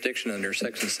alleged jurisdiction under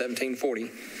Section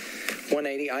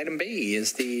 1740.180. Item B,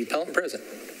 is the appellant present?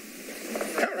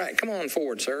 All right, come on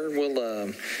forward, sir.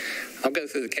 I'll go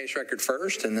through the case record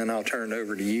first, and then I'll turn it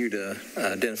over to you to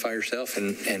identify yourself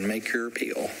and make your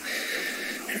appeal. All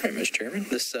right, Mr. Chairman.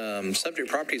 This subject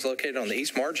property is located on the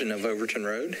east margin of Overton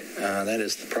Road. That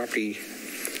is the property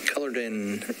colored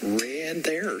in red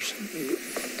there.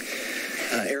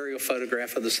 Aerial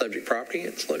photograph of the subject property.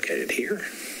 It's located here.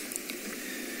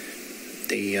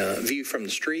 The view from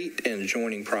the street and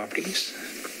adjoining properties.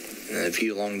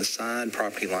 View along the side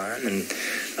property line, and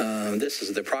this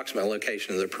is the approximate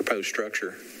location of the proposed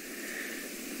structure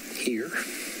here,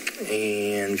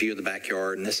 and view of the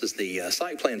backyard. And this is the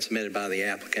site plan submitted by the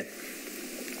applicant.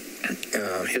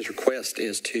 His request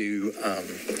is to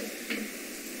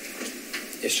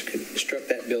construct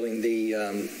that building.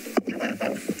 The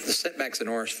setbacks in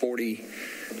RS40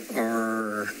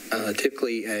 are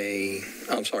typically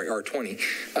R20,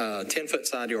 10-foot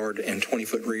side yard and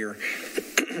 20-foot rear.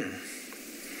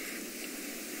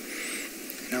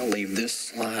 And I'll leave this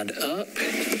slide up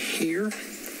here.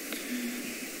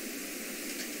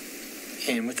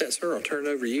 And with that, sir, I'll turn it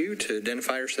over to you to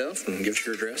identify yourself and give us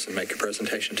your address and make a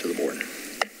presentation to the board.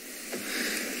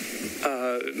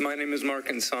 My name is Mark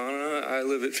Insana. I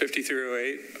live at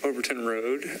 5308 Overton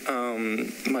Road.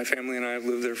 My family and I have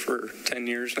lived there for 10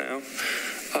 years now.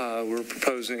 We're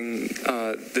proposing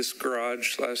this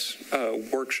garage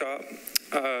 / workshop.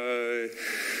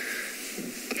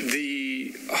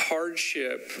 The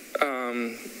hardship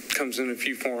comes in a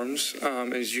few forms.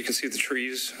 As you can see, the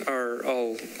trees are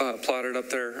all plotted up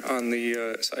there on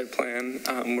the site plan.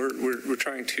 We're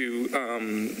trying to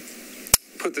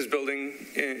put this building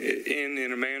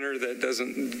in a manner that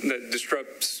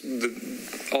disrupts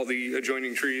all the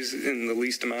adjoining trees in the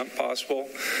least amount possible.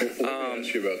 Let me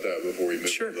ask you about that before we move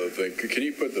on to the thing. Can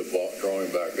you put the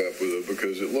drawing back up with it,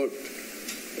 because it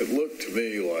looked to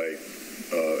me like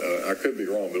I could be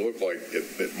wrong, but it looked like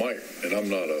it might, and I'm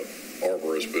not an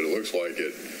arborist, but it looks like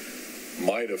it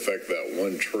might affect that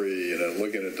one tree. And I'm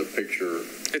looking at the picture.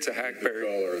 It's a hackberry. The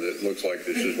color that looks like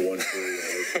it's just one tree, and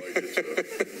it looks like it's a.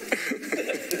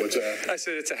 What's that? I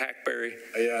said it's a hackberry.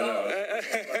 Yeah, I know.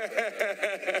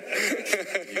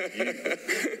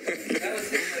 That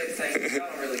was his way of saying, I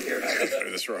don't really care about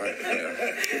it. That's right.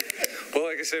 Yeah. Well,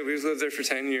 like I said, we've lived there for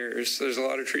 10 years. There's a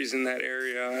lot of trees in that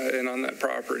area and on that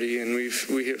property, and we've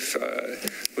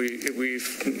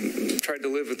tried to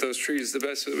live with those trees the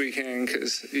best that we can,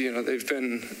 because they've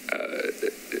been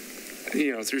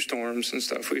through storms and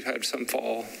stuff. We've had some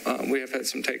fall. We have had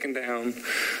some taken down,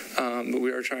 but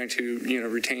we are trying to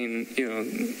retain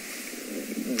the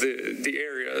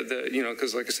area that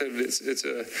because like I said, it's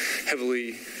a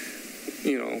heavily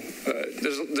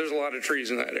there's a lot of trees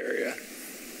in that area.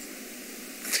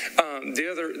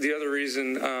 The other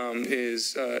reason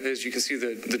is, as you can see,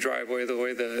 the driveway, the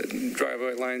way the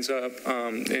driveway lines up,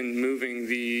 and moving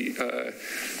the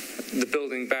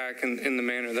building back in the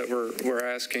manner that we're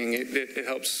asking. It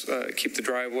helps keep the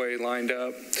driveway lined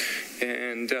up,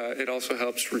 and it also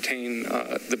helps retain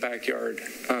the backyard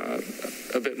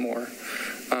a bit more.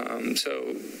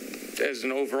 So as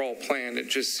an overall plan, it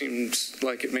just seems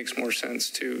like it makes more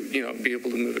sense to, be able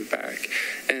to move it back.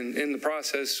 And in the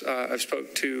process, I've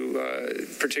spoke to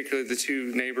particularly the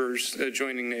two neighbors,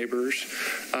 adjoining neighbors,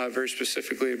 very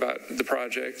specifically about the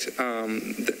project.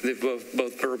 They've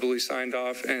both verbally signed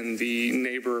off, and the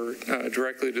neighbor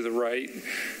directly to the right,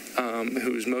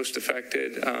 who was most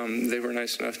affected, they were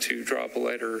nice enough to drop a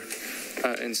letter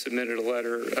and submitted a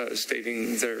letter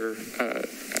stating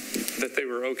that they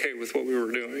were okay with what we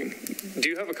were doing. Do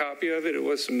you have a copy of it? It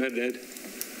was submitted.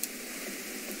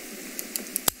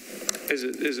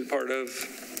 Is it part of?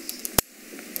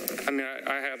 I mean,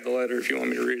 I have the letter if you want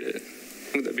me to read it.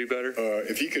 Would that be better?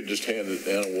 If you could just hand it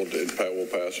down, we'll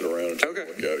pass it around and take a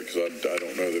look at it, because I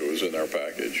don't know that it was in our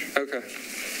package. Okay.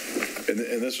 And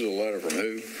this is a letter from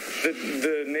who?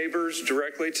 The neighbors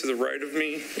directly to the right of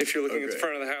me. If you're looking at the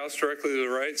front of the house, directly to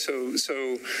the right. So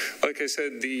like I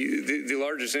said, the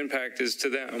largest impact is to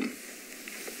them.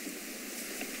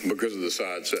 Because of the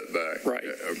side setback. Right.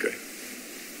 Yeah, okay.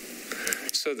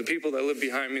 So the people that live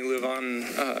behind me live on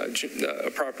a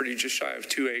property just shy of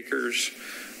 2 acres.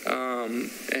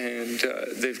 And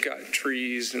they've got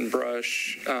trees and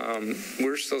brush.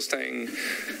 We're still staying,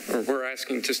 or we're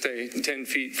asking to stay 10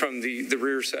 feet from the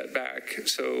rear setback.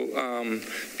 So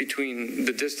between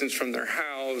the distance from their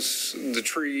house, the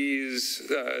trees,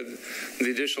 the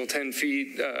additional 10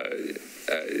 feet, they're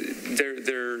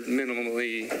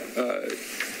minimally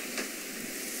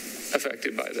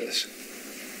affected by this.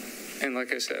 And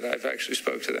like I said, I've actually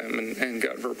spoke to them and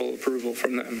got verbal approval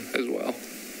from them as well.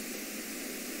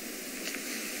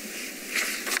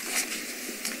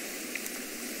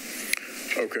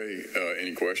 Okay,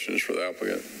 any questions for the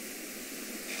applicant?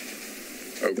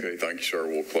 Okay, thank you, sir.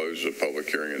 We'll close the public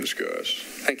hearing and discuss.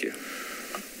 Thank you.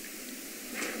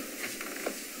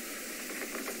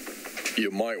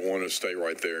 You might want to stay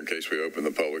right there in case we open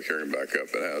the public hearing back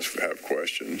up and have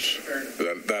questions.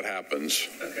 That happens,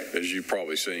 as you've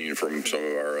probably seen from some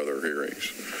of our other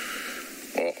hearings.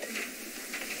 Well,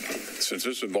 since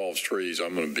this involves trees,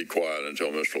 I'm going to be quiet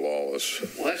until Mr. Lawless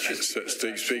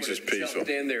speaks his piece. Jumped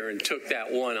in there and took that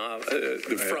one off,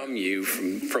 from you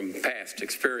from past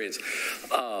experience.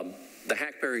 The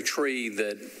hackberry tree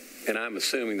and I'm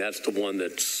assuming that's the one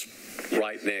that's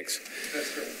right next.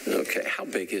 That's correct. Okay, how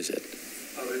big is it?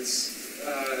 It's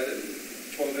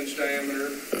 12-inch diameter.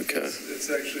 Okay. It's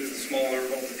actually the smaller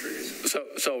of all the trees.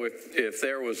 So if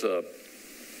there was a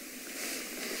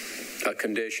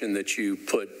condition that you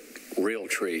put real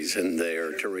trees in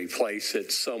there to replace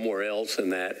it somewhere else in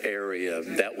that area,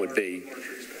 that would be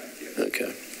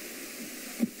okay.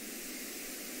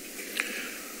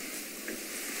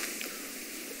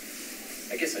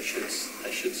 I guess I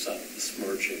should stop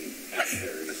smirching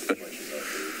hackberries as much as I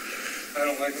do. I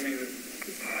don't like them either.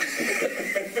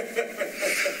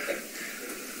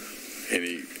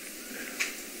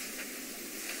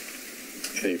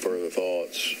 Any further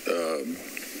thoughts?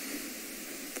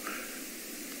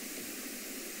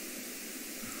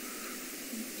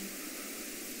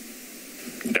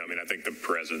 No, I mean, I think the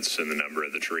presence and the number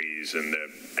of the trees and the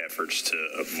efforts to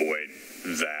avoid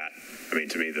that, I mean,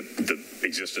 to me, the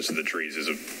existence of the trees is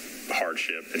a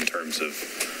hardship in terms of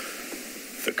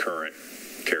the current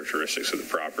characteristics of the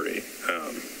property.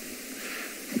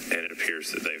 And it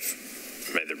appears that they've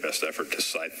made their best effort to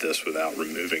site this without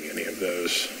removing any of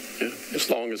those. Yeah. As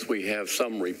long as we have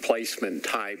some replacement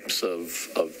types of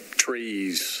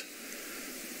trees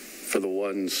for the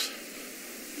ones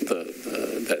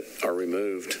that are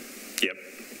removed. Yep.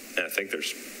 And I think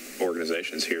there's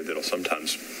organizations here that'll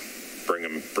sometimes bring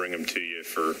them to you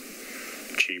for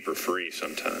cheap or free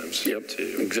sometimes. Yep,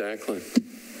 too. Exactly.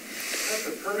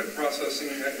 The permit processing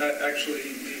actually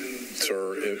even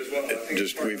Sir,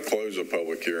 we've closed a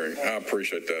public hearing. I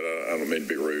appreciate that. I don't mean to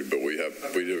be rude, but we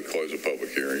do close a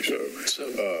public hearing. So is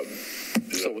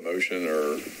that a motion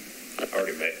or? I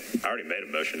already made a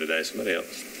motion today. Somebody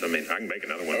else. I mean, I can make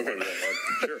another one. Okay.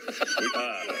 Sure.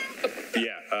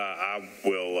 I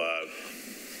will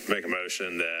make a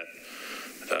motion that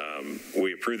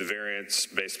we approve the variance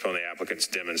based upon the applicant's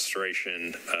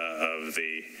demonstration of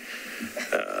the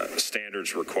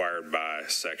standards required by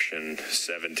section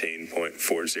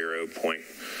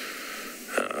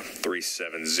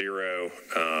 17.40.370,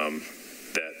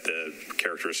 that the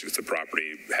characteristics of the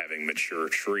property having mature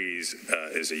trees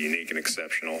is a unique and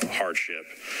exceptional hardship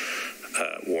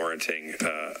warranting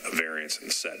a variance in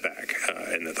the setback,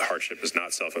 and that the hardship is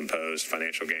not self-imposed,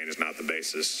 financial gain is not the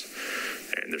basis,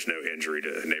 and there's no injury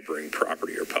to neighboring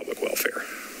property or public welfare.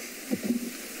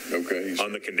 Okay.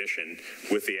 On the condition,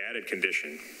 with the added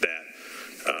condition that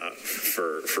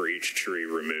for each tree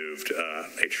removed,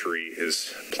 a tree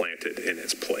is planted in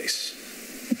its place.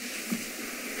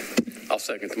 I'll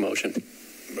second the motion.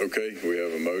 Okay, we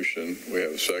have a motion. We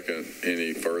have a second.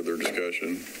 Any further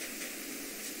discussion?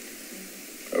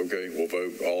 Okay, we'll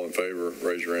vote. All in favor,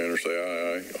 raise your hand or say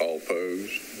aye. Aye. All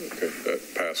opposed? Okay, that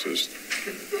passes.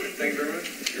 Thank you very much.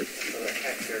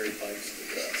 Hackberry bites the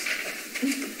dust.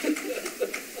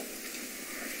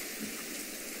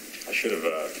 I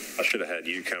should have had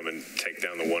you come and take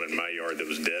down the one in my yard that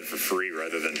was dead for free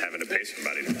rather than having to pay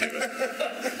somebody to do it.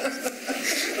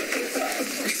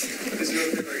 Is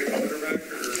it okay if I get the order back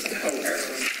or?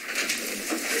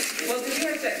 Well, do we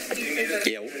have to keep this?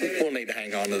 Yeah, we'll need to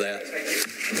hang on to that.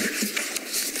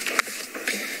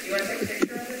 You want to take a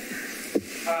picture of it?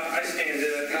 I scanned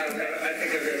it. I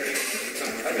think I've got it.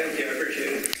 Thank you. I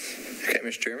appreciate it. Okay,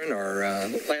 Mr. Chairman, our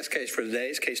last case for the day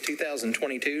is case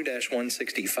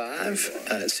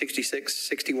 2022-165,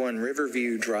 6661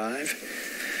 Riverview Drive.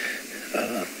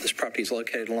 This property is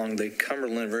located along the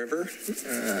Cumberland River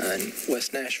in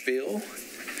West Nashville,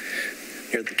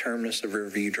 near the terminus of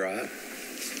Riverview Drive.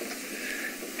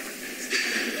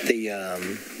 The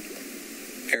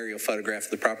aerial photograph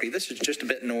of the property, this is just a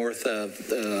bit north of,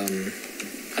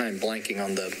 I'm blanking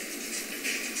on the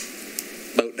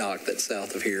boat dock that's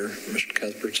south of here. Mr.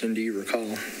 Cuthbertson, do you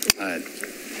recall? I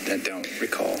don't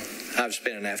recall. I've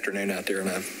spent an afternoon out there and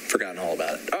I've forgotten all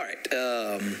about it. All right.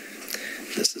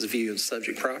 This is a view of the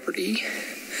subject property.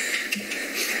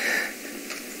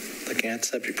 Looking at the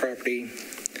subject property,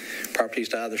 properties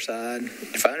to either side.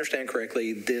 If I understand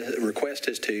correctly, the request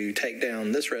is to take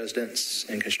down this residence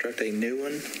and construct a new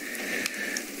one.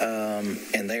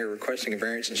 And they are requesting a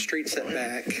variance in street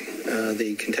setback.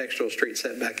 The contextual street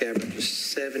setback average is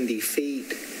 70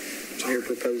 feet. They're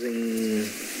proposing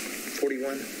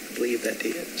 41, I believe that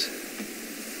is.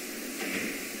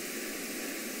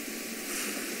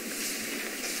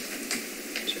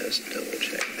 Just double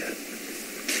check that.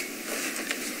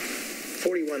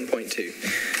 41.2.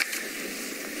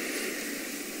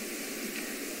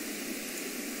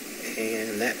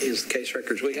 And that is the case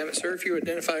records we have it. Sir, if you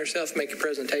identify yourself, make your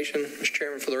presentation. Mr.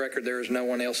 Chairman, for the record, there is no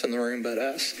one else in the room but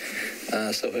us.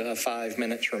 So we'll have 5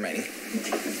 minutes remaining.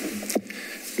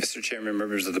 Mr. Chairman,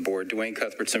 members of the board, Dwayne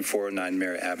Cuthbertson, 409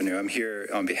 Merritt Avenue. I'm here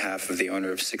on behalf of the owner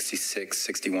of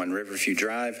 6661 Riverview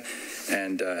Drive.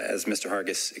 And as Mr.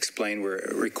 Hargis explained, we're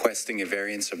requesting a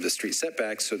variance of the street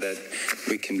setback so that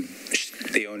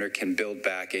the owner can build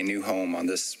back a new home on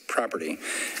this property.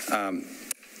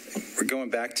 We're going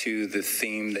back to the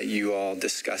theme that you all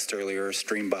discussed earlier,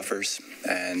 stream buffers.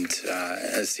 And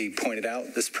as he pointed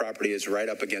out, this property is right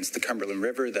up against the Cumberland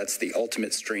River. That's the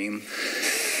ultimate stream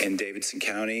in Davidson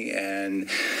County. And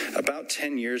about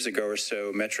 10 years ago or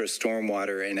so, Metro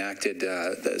Stormwater enacted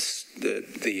the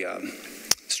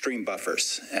stream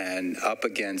buffers, and up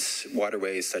against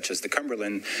waterways such as the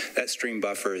Cumberland, that stream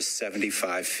buffer is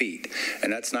 75 feet.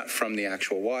 And that's not from the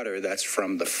actual water, that's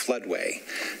from the floodway.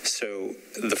 So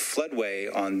the floodway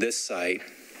on this site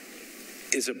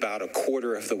is about a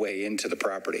quarter of the way into the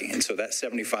property. And so that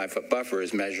 75-foot buffer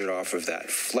is measured off of that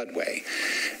floodway.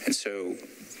 And so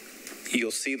you'll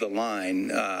see the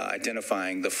line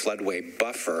identifying the floodway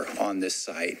buffer on this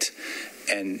site,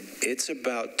 and it's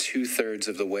about 2/3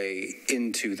 of the way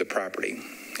into the property.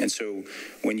 And so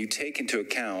when you take into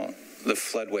account the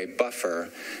floodway buffer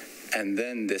and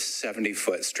then this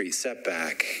 70-foot street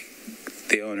setback,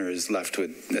 the owner is left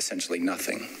with essentially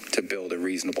nothing to build a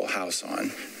reasonable house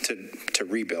on, to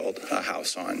rebuild a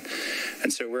house on.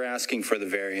 And so we're asking for the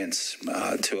variance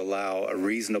to allow a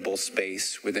reasonable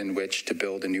space within which to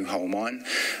build a new home on.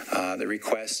 The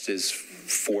request is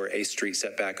for a street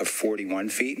setback of 41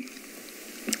 feet.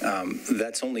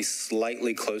 That's only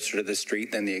slightly closer to the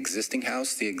street than the existing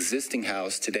house. The existing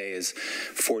house today is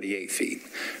 48 feet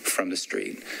from the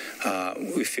street.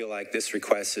 We feel like this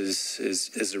request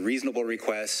is a reasonable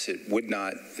request. It would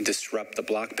not disrupt the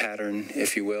block pattern,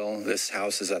 if you will. This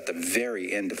house is at the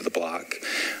very end of the block,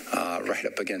 right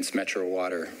up against Metro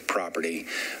Water property.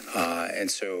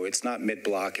 And so it's not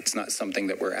mid-block. It's not something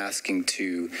that we're asking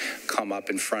to come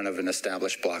up in front of an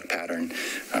established block pattern.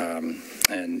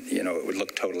 And, you know, it would look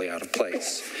totally out of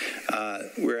place.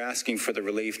 We're asking for the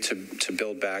relief to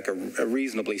build back a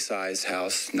reasonably sized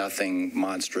house, nothing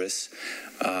monstrous.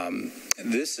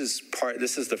 This is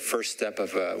the first step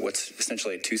of what's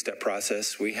essentially a two-step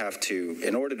process. We have to,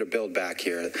 in order to build back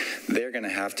here, they're going to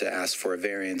have to ask for a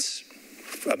variance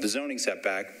of the zoning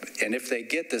setback, and if they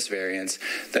get this variance,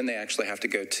 then they actually have to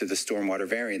go to the Stormwater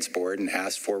Variance Board and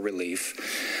ask for relief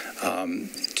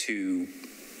to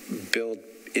build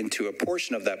into a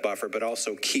portion of that buffer, but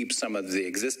also keep some of the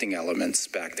existing elements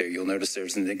back there. You'll notice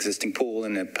there's an existing pool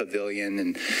and a pavilion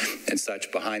and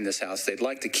such behind this house. They'd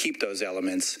like to keep those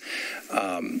elements.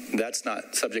 That's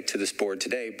not subject to this board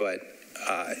today, but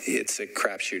it's a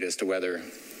crapshoot as to whether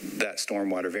that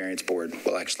stormwater variance board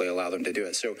will actually allow them to do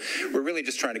it. So we're really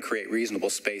just trying to create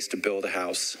reasonable space to build a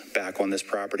house back on this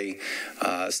property.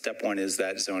 Step one is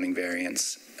that zoning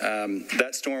variance.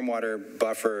 That stormwater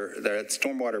buffer, that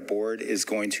stormwater board is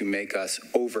going to make us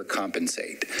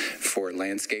overcompensate for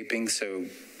landscaping. So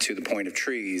to the point of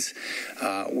trees,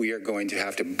 we are going to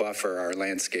have to buffer our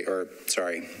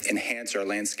enhance our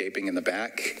landscaping in the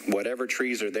back. Whatever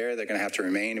trees are there, they're going to have to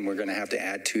remain, and we're going to have to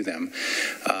add to them.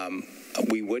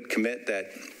 We would commit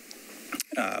that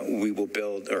we will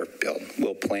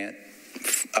we'll plant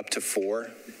up to 4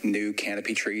 new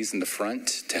canopy trees in the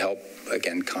front to help,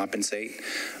 again, compensate,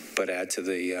 but add to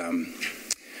the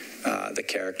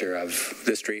character of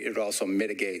the street. It would also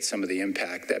mitigate some of the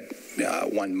impact that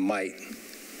one might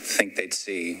think they'd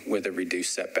see with a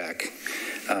reduced setback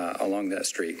along that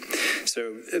street.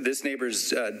 So this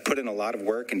neighbor's put in a lot of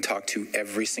work and talked to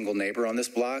every single neighbor on this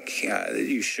block.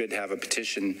 You should have a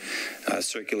petition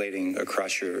circulating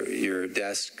across your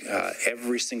desk.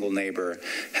 Every single neighbor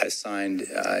has signed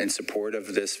in support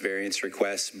of this variance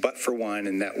request, but for one,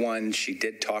 and that one she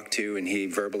did talk to, and he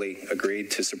verbally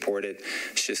agreed to support it.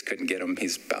 She just couldn't get him.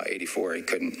 He's about 84. He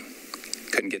couldn't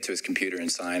get to his computer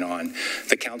and sign on.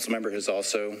 The council member has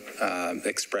also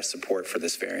expressed support for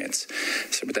this variance.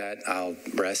 So with that, I'll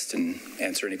rest and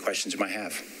answer any questions you might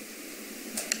have.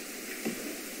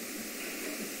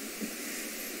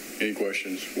 Any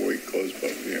questions before we close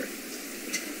public hearing?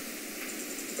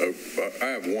 Oh, I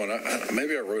have one.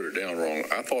 Maybe I wrote it down wrong.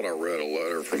 I thought I read a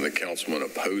letter from the councilman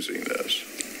opposing this.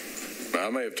 I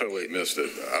may have totally missed it.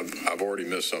 I've already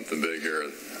missed something big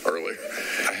here earlier.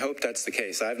 I hope that's the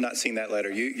case. I have not seen that letter.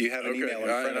 You have an email in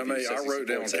front of you. I wrote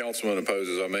down councilman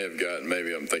opposes. I may have gotten,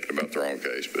 maybe I'm thinking about the wrong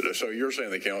case. But so you're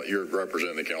saying you're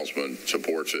representing the councilman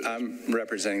supports it? I'm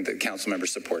representing the council member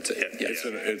supports it. Yes.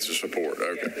 It's a support.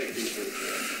 Okay.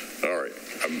 All right.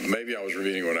 Maybe I was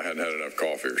reading when I hadn't had enough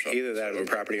coffee or something. Either that or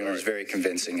the property owner is very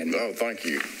convincing. Oh, thank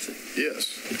you. Yes.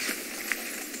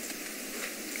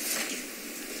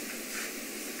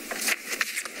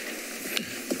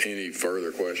 Any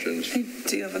further questions? I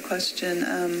do have a question.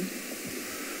 I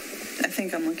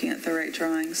think I'm looking at the right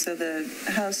drawing. So the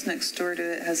house next door to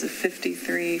it has a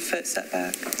 53-foot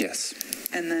setback? Yes.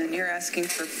 And then you're asking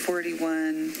for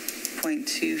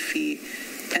 41.2 feet,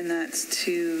 and that's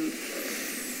to...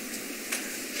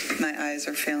 My eyes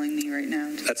are failing me right now.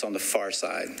 That's on the far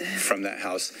side from that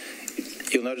house.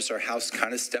 You'll notice our house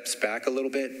kind of steps back a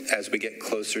little bit as we get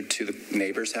closer to the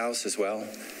neighbor's house as well.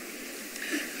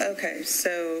 Okay,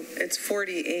 so it's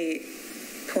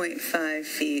 48.5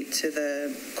 feet to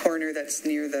the corner that's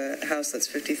near the house that's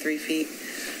 53 feet?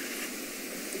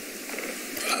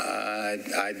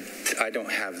 I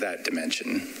don't have that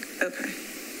dimension. Okay.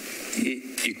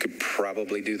 You could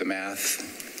probably do the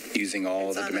math using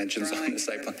all the dimensions on the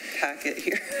site plan. Packet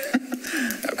here.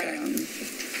 Okay.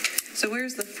 So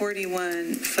where's the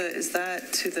 41 foot? Is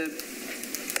that to a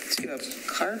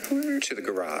carport? To the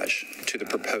garage, to the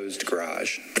proposed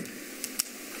garage.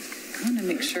 I want to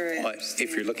make sure.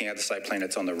 If you're looking at the site plan,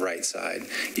 it's on the right side.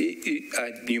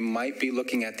 You might be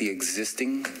looking at the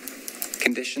existing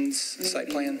conditions site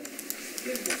plan.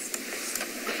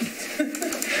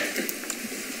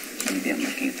 Maybe I'm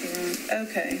looking at the wrong.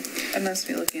 Okay, I must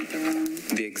be looking at the wrong.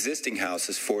 The existing house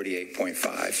is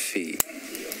 48.5 feet.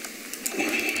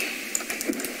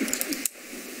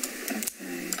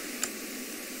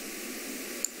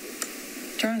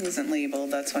 Drawing isn't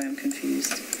labeled, that's why I'm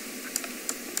confused.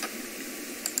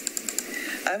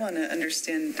 I want to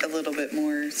understand a little bit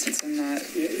more since I'm not.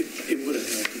 It would have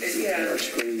helped if we had our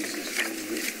screens.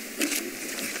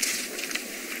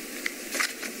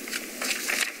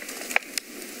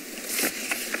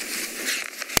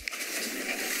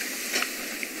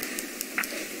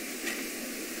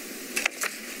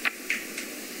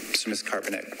 So, Ms.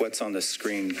 Carbonet, what's on the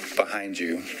screen behind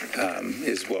you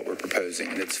is what we're proposing,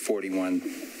 and it's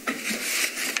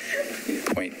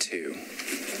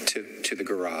 41.2 to the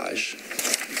garage.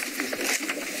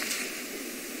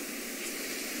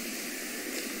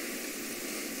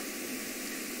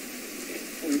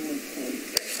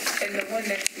 And the one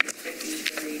next to is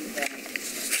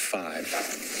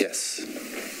 53.5. Yes.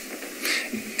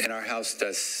 And our house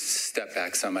does step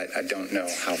back some. I don't know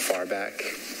how far back,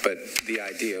 but the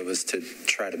idea was to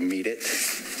try to meet it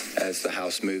as the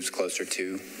house moves closer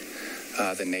to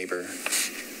the neighbor.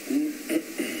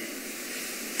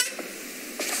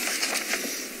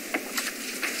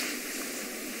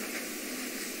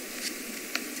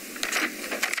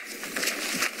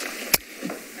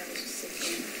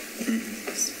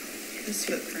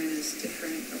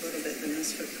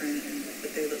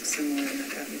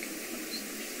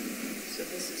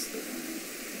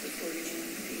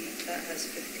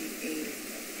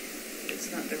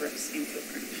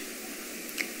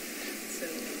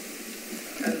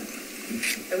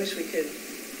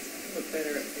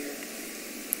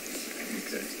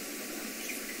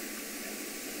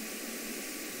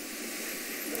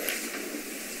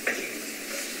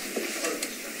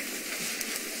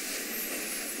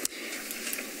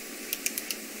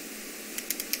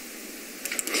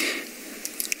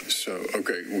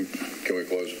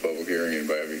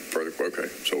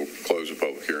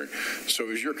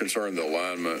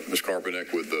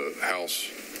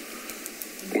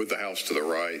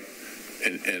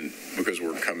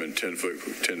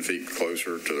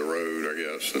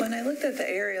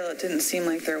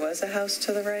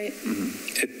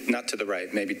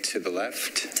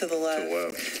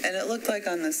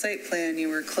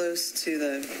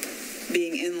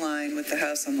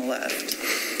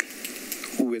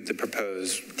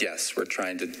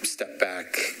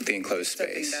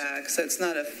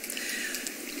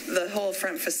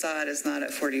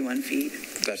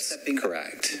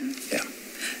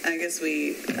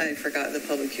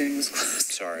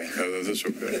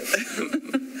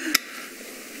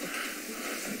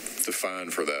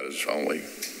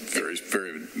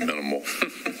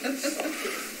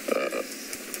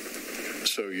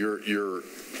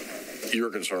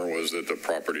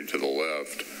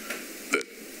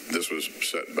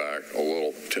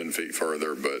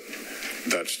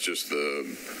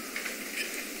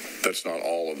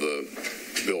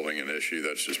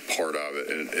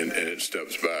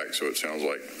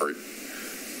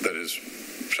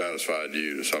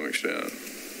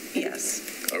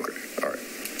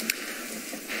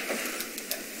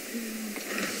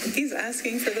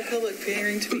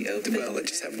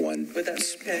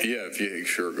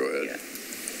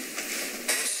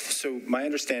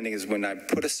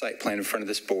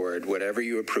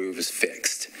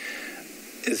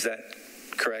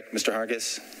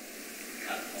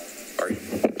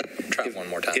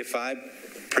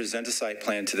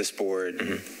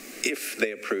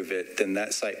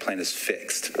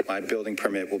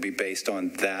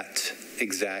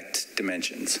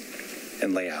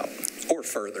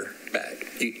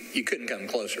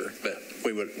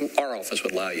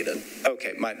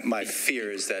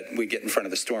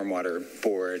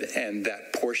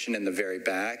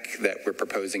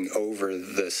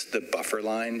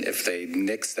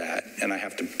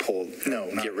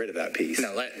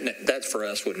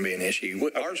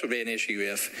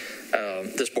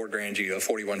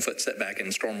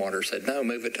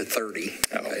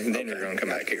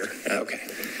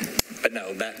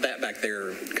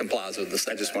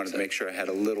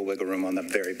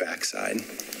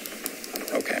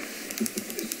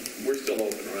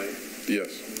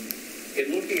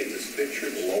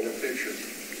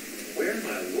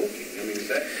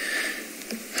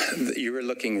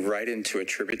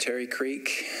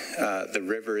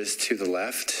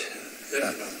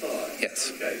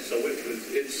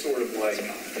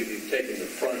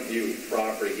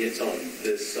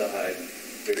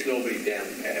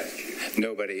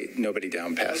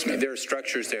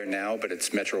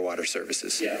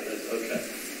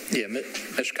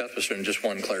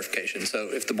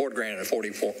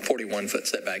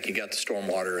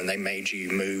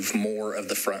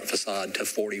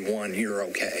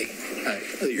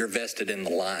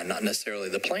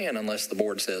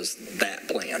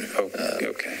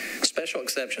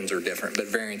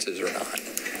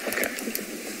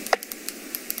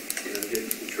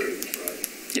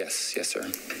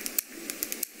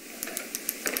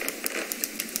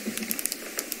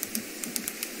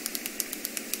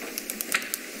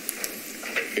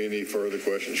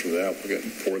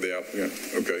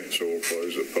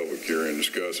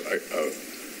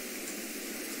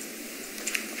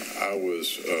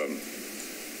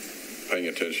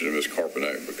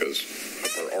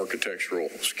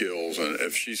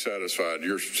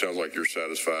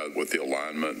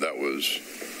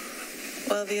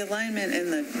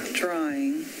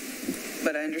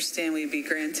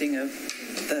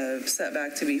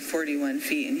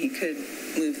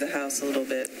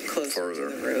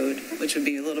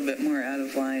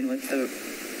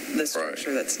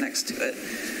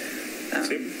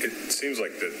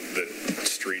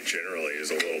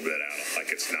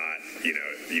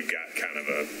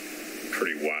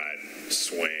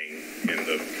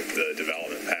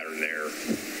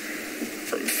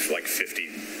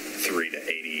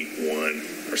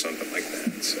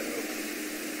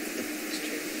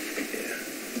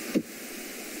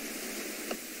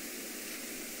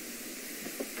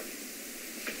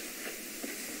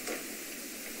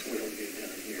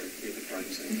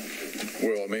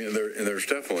 Well, I mean, there's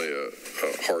definitely a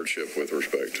hardship with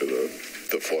respect to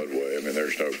the floodway. I mean,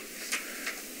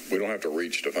 we don't have to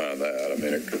reach to find that. I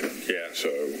mean, yeah. So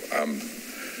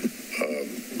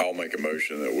I'll make a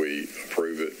motion that we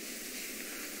approve it.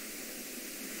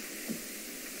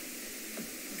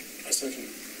 A second.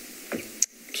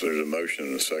 So there's a motion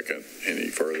and a second. Any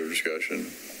further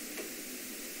discussion?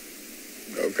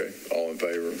 Okay. All in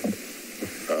favor?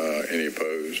 Any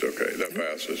opposed? Okay, that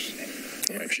passes.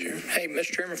 Thank you. Hey,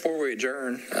 Mr. Chairman, before we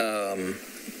adjourn,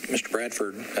 Mr.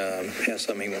 Bradford has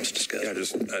something he wants to discuss.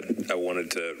 I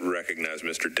wanted to recognize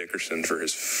Mr. Dickerson for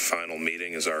his final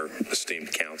meeting as our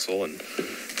esteemed counsel and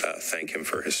thank him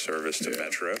for his service to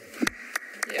Metro.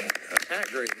 Yeah, I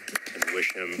agree. And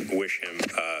wish him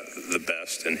the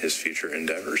best in his future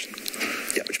endeavors,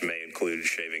 which may include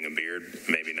shaving a beard,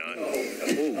 maybe not.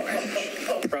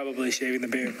 Probably shaving the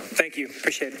beard. Thank you.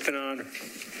 Appreciate it. It's been an honor.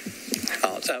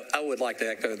 I would like to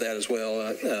echo that as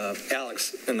well.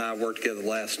 Alex and I worked together the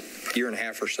last year and a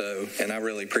half or so, and I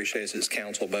really appreciate his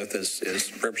counsel, both as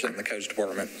representing the Coast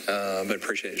Department, but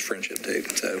appreciate his friendship too.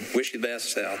 So wish you the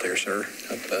best out there, sir.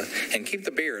 And keep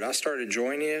the beard. I started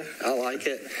enjoying you. I like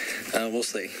it. We'll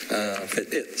see if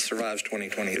it survives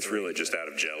 2023. It's really just out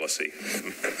of jealousy.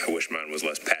 I wish mine was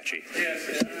less patchy.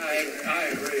 Yes, I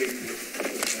agree.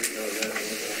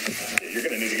 You're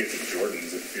going to need to get some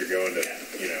Jordans if you're going to,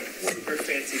 super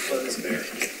fancy clothes there.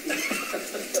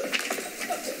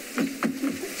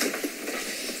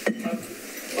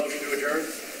 Motion to adjourn.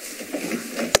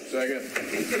 Second.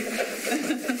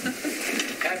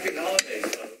 Happy holidays,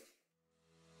 folks.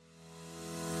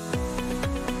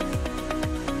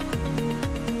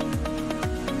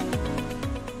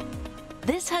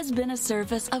 This has been a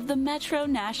service of the Metro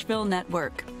Nashville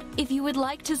Network. If you would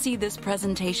like to see this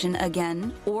presentation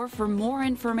again, or for more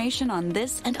information on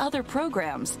this and other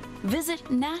programs, visit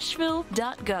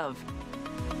nashville.gov.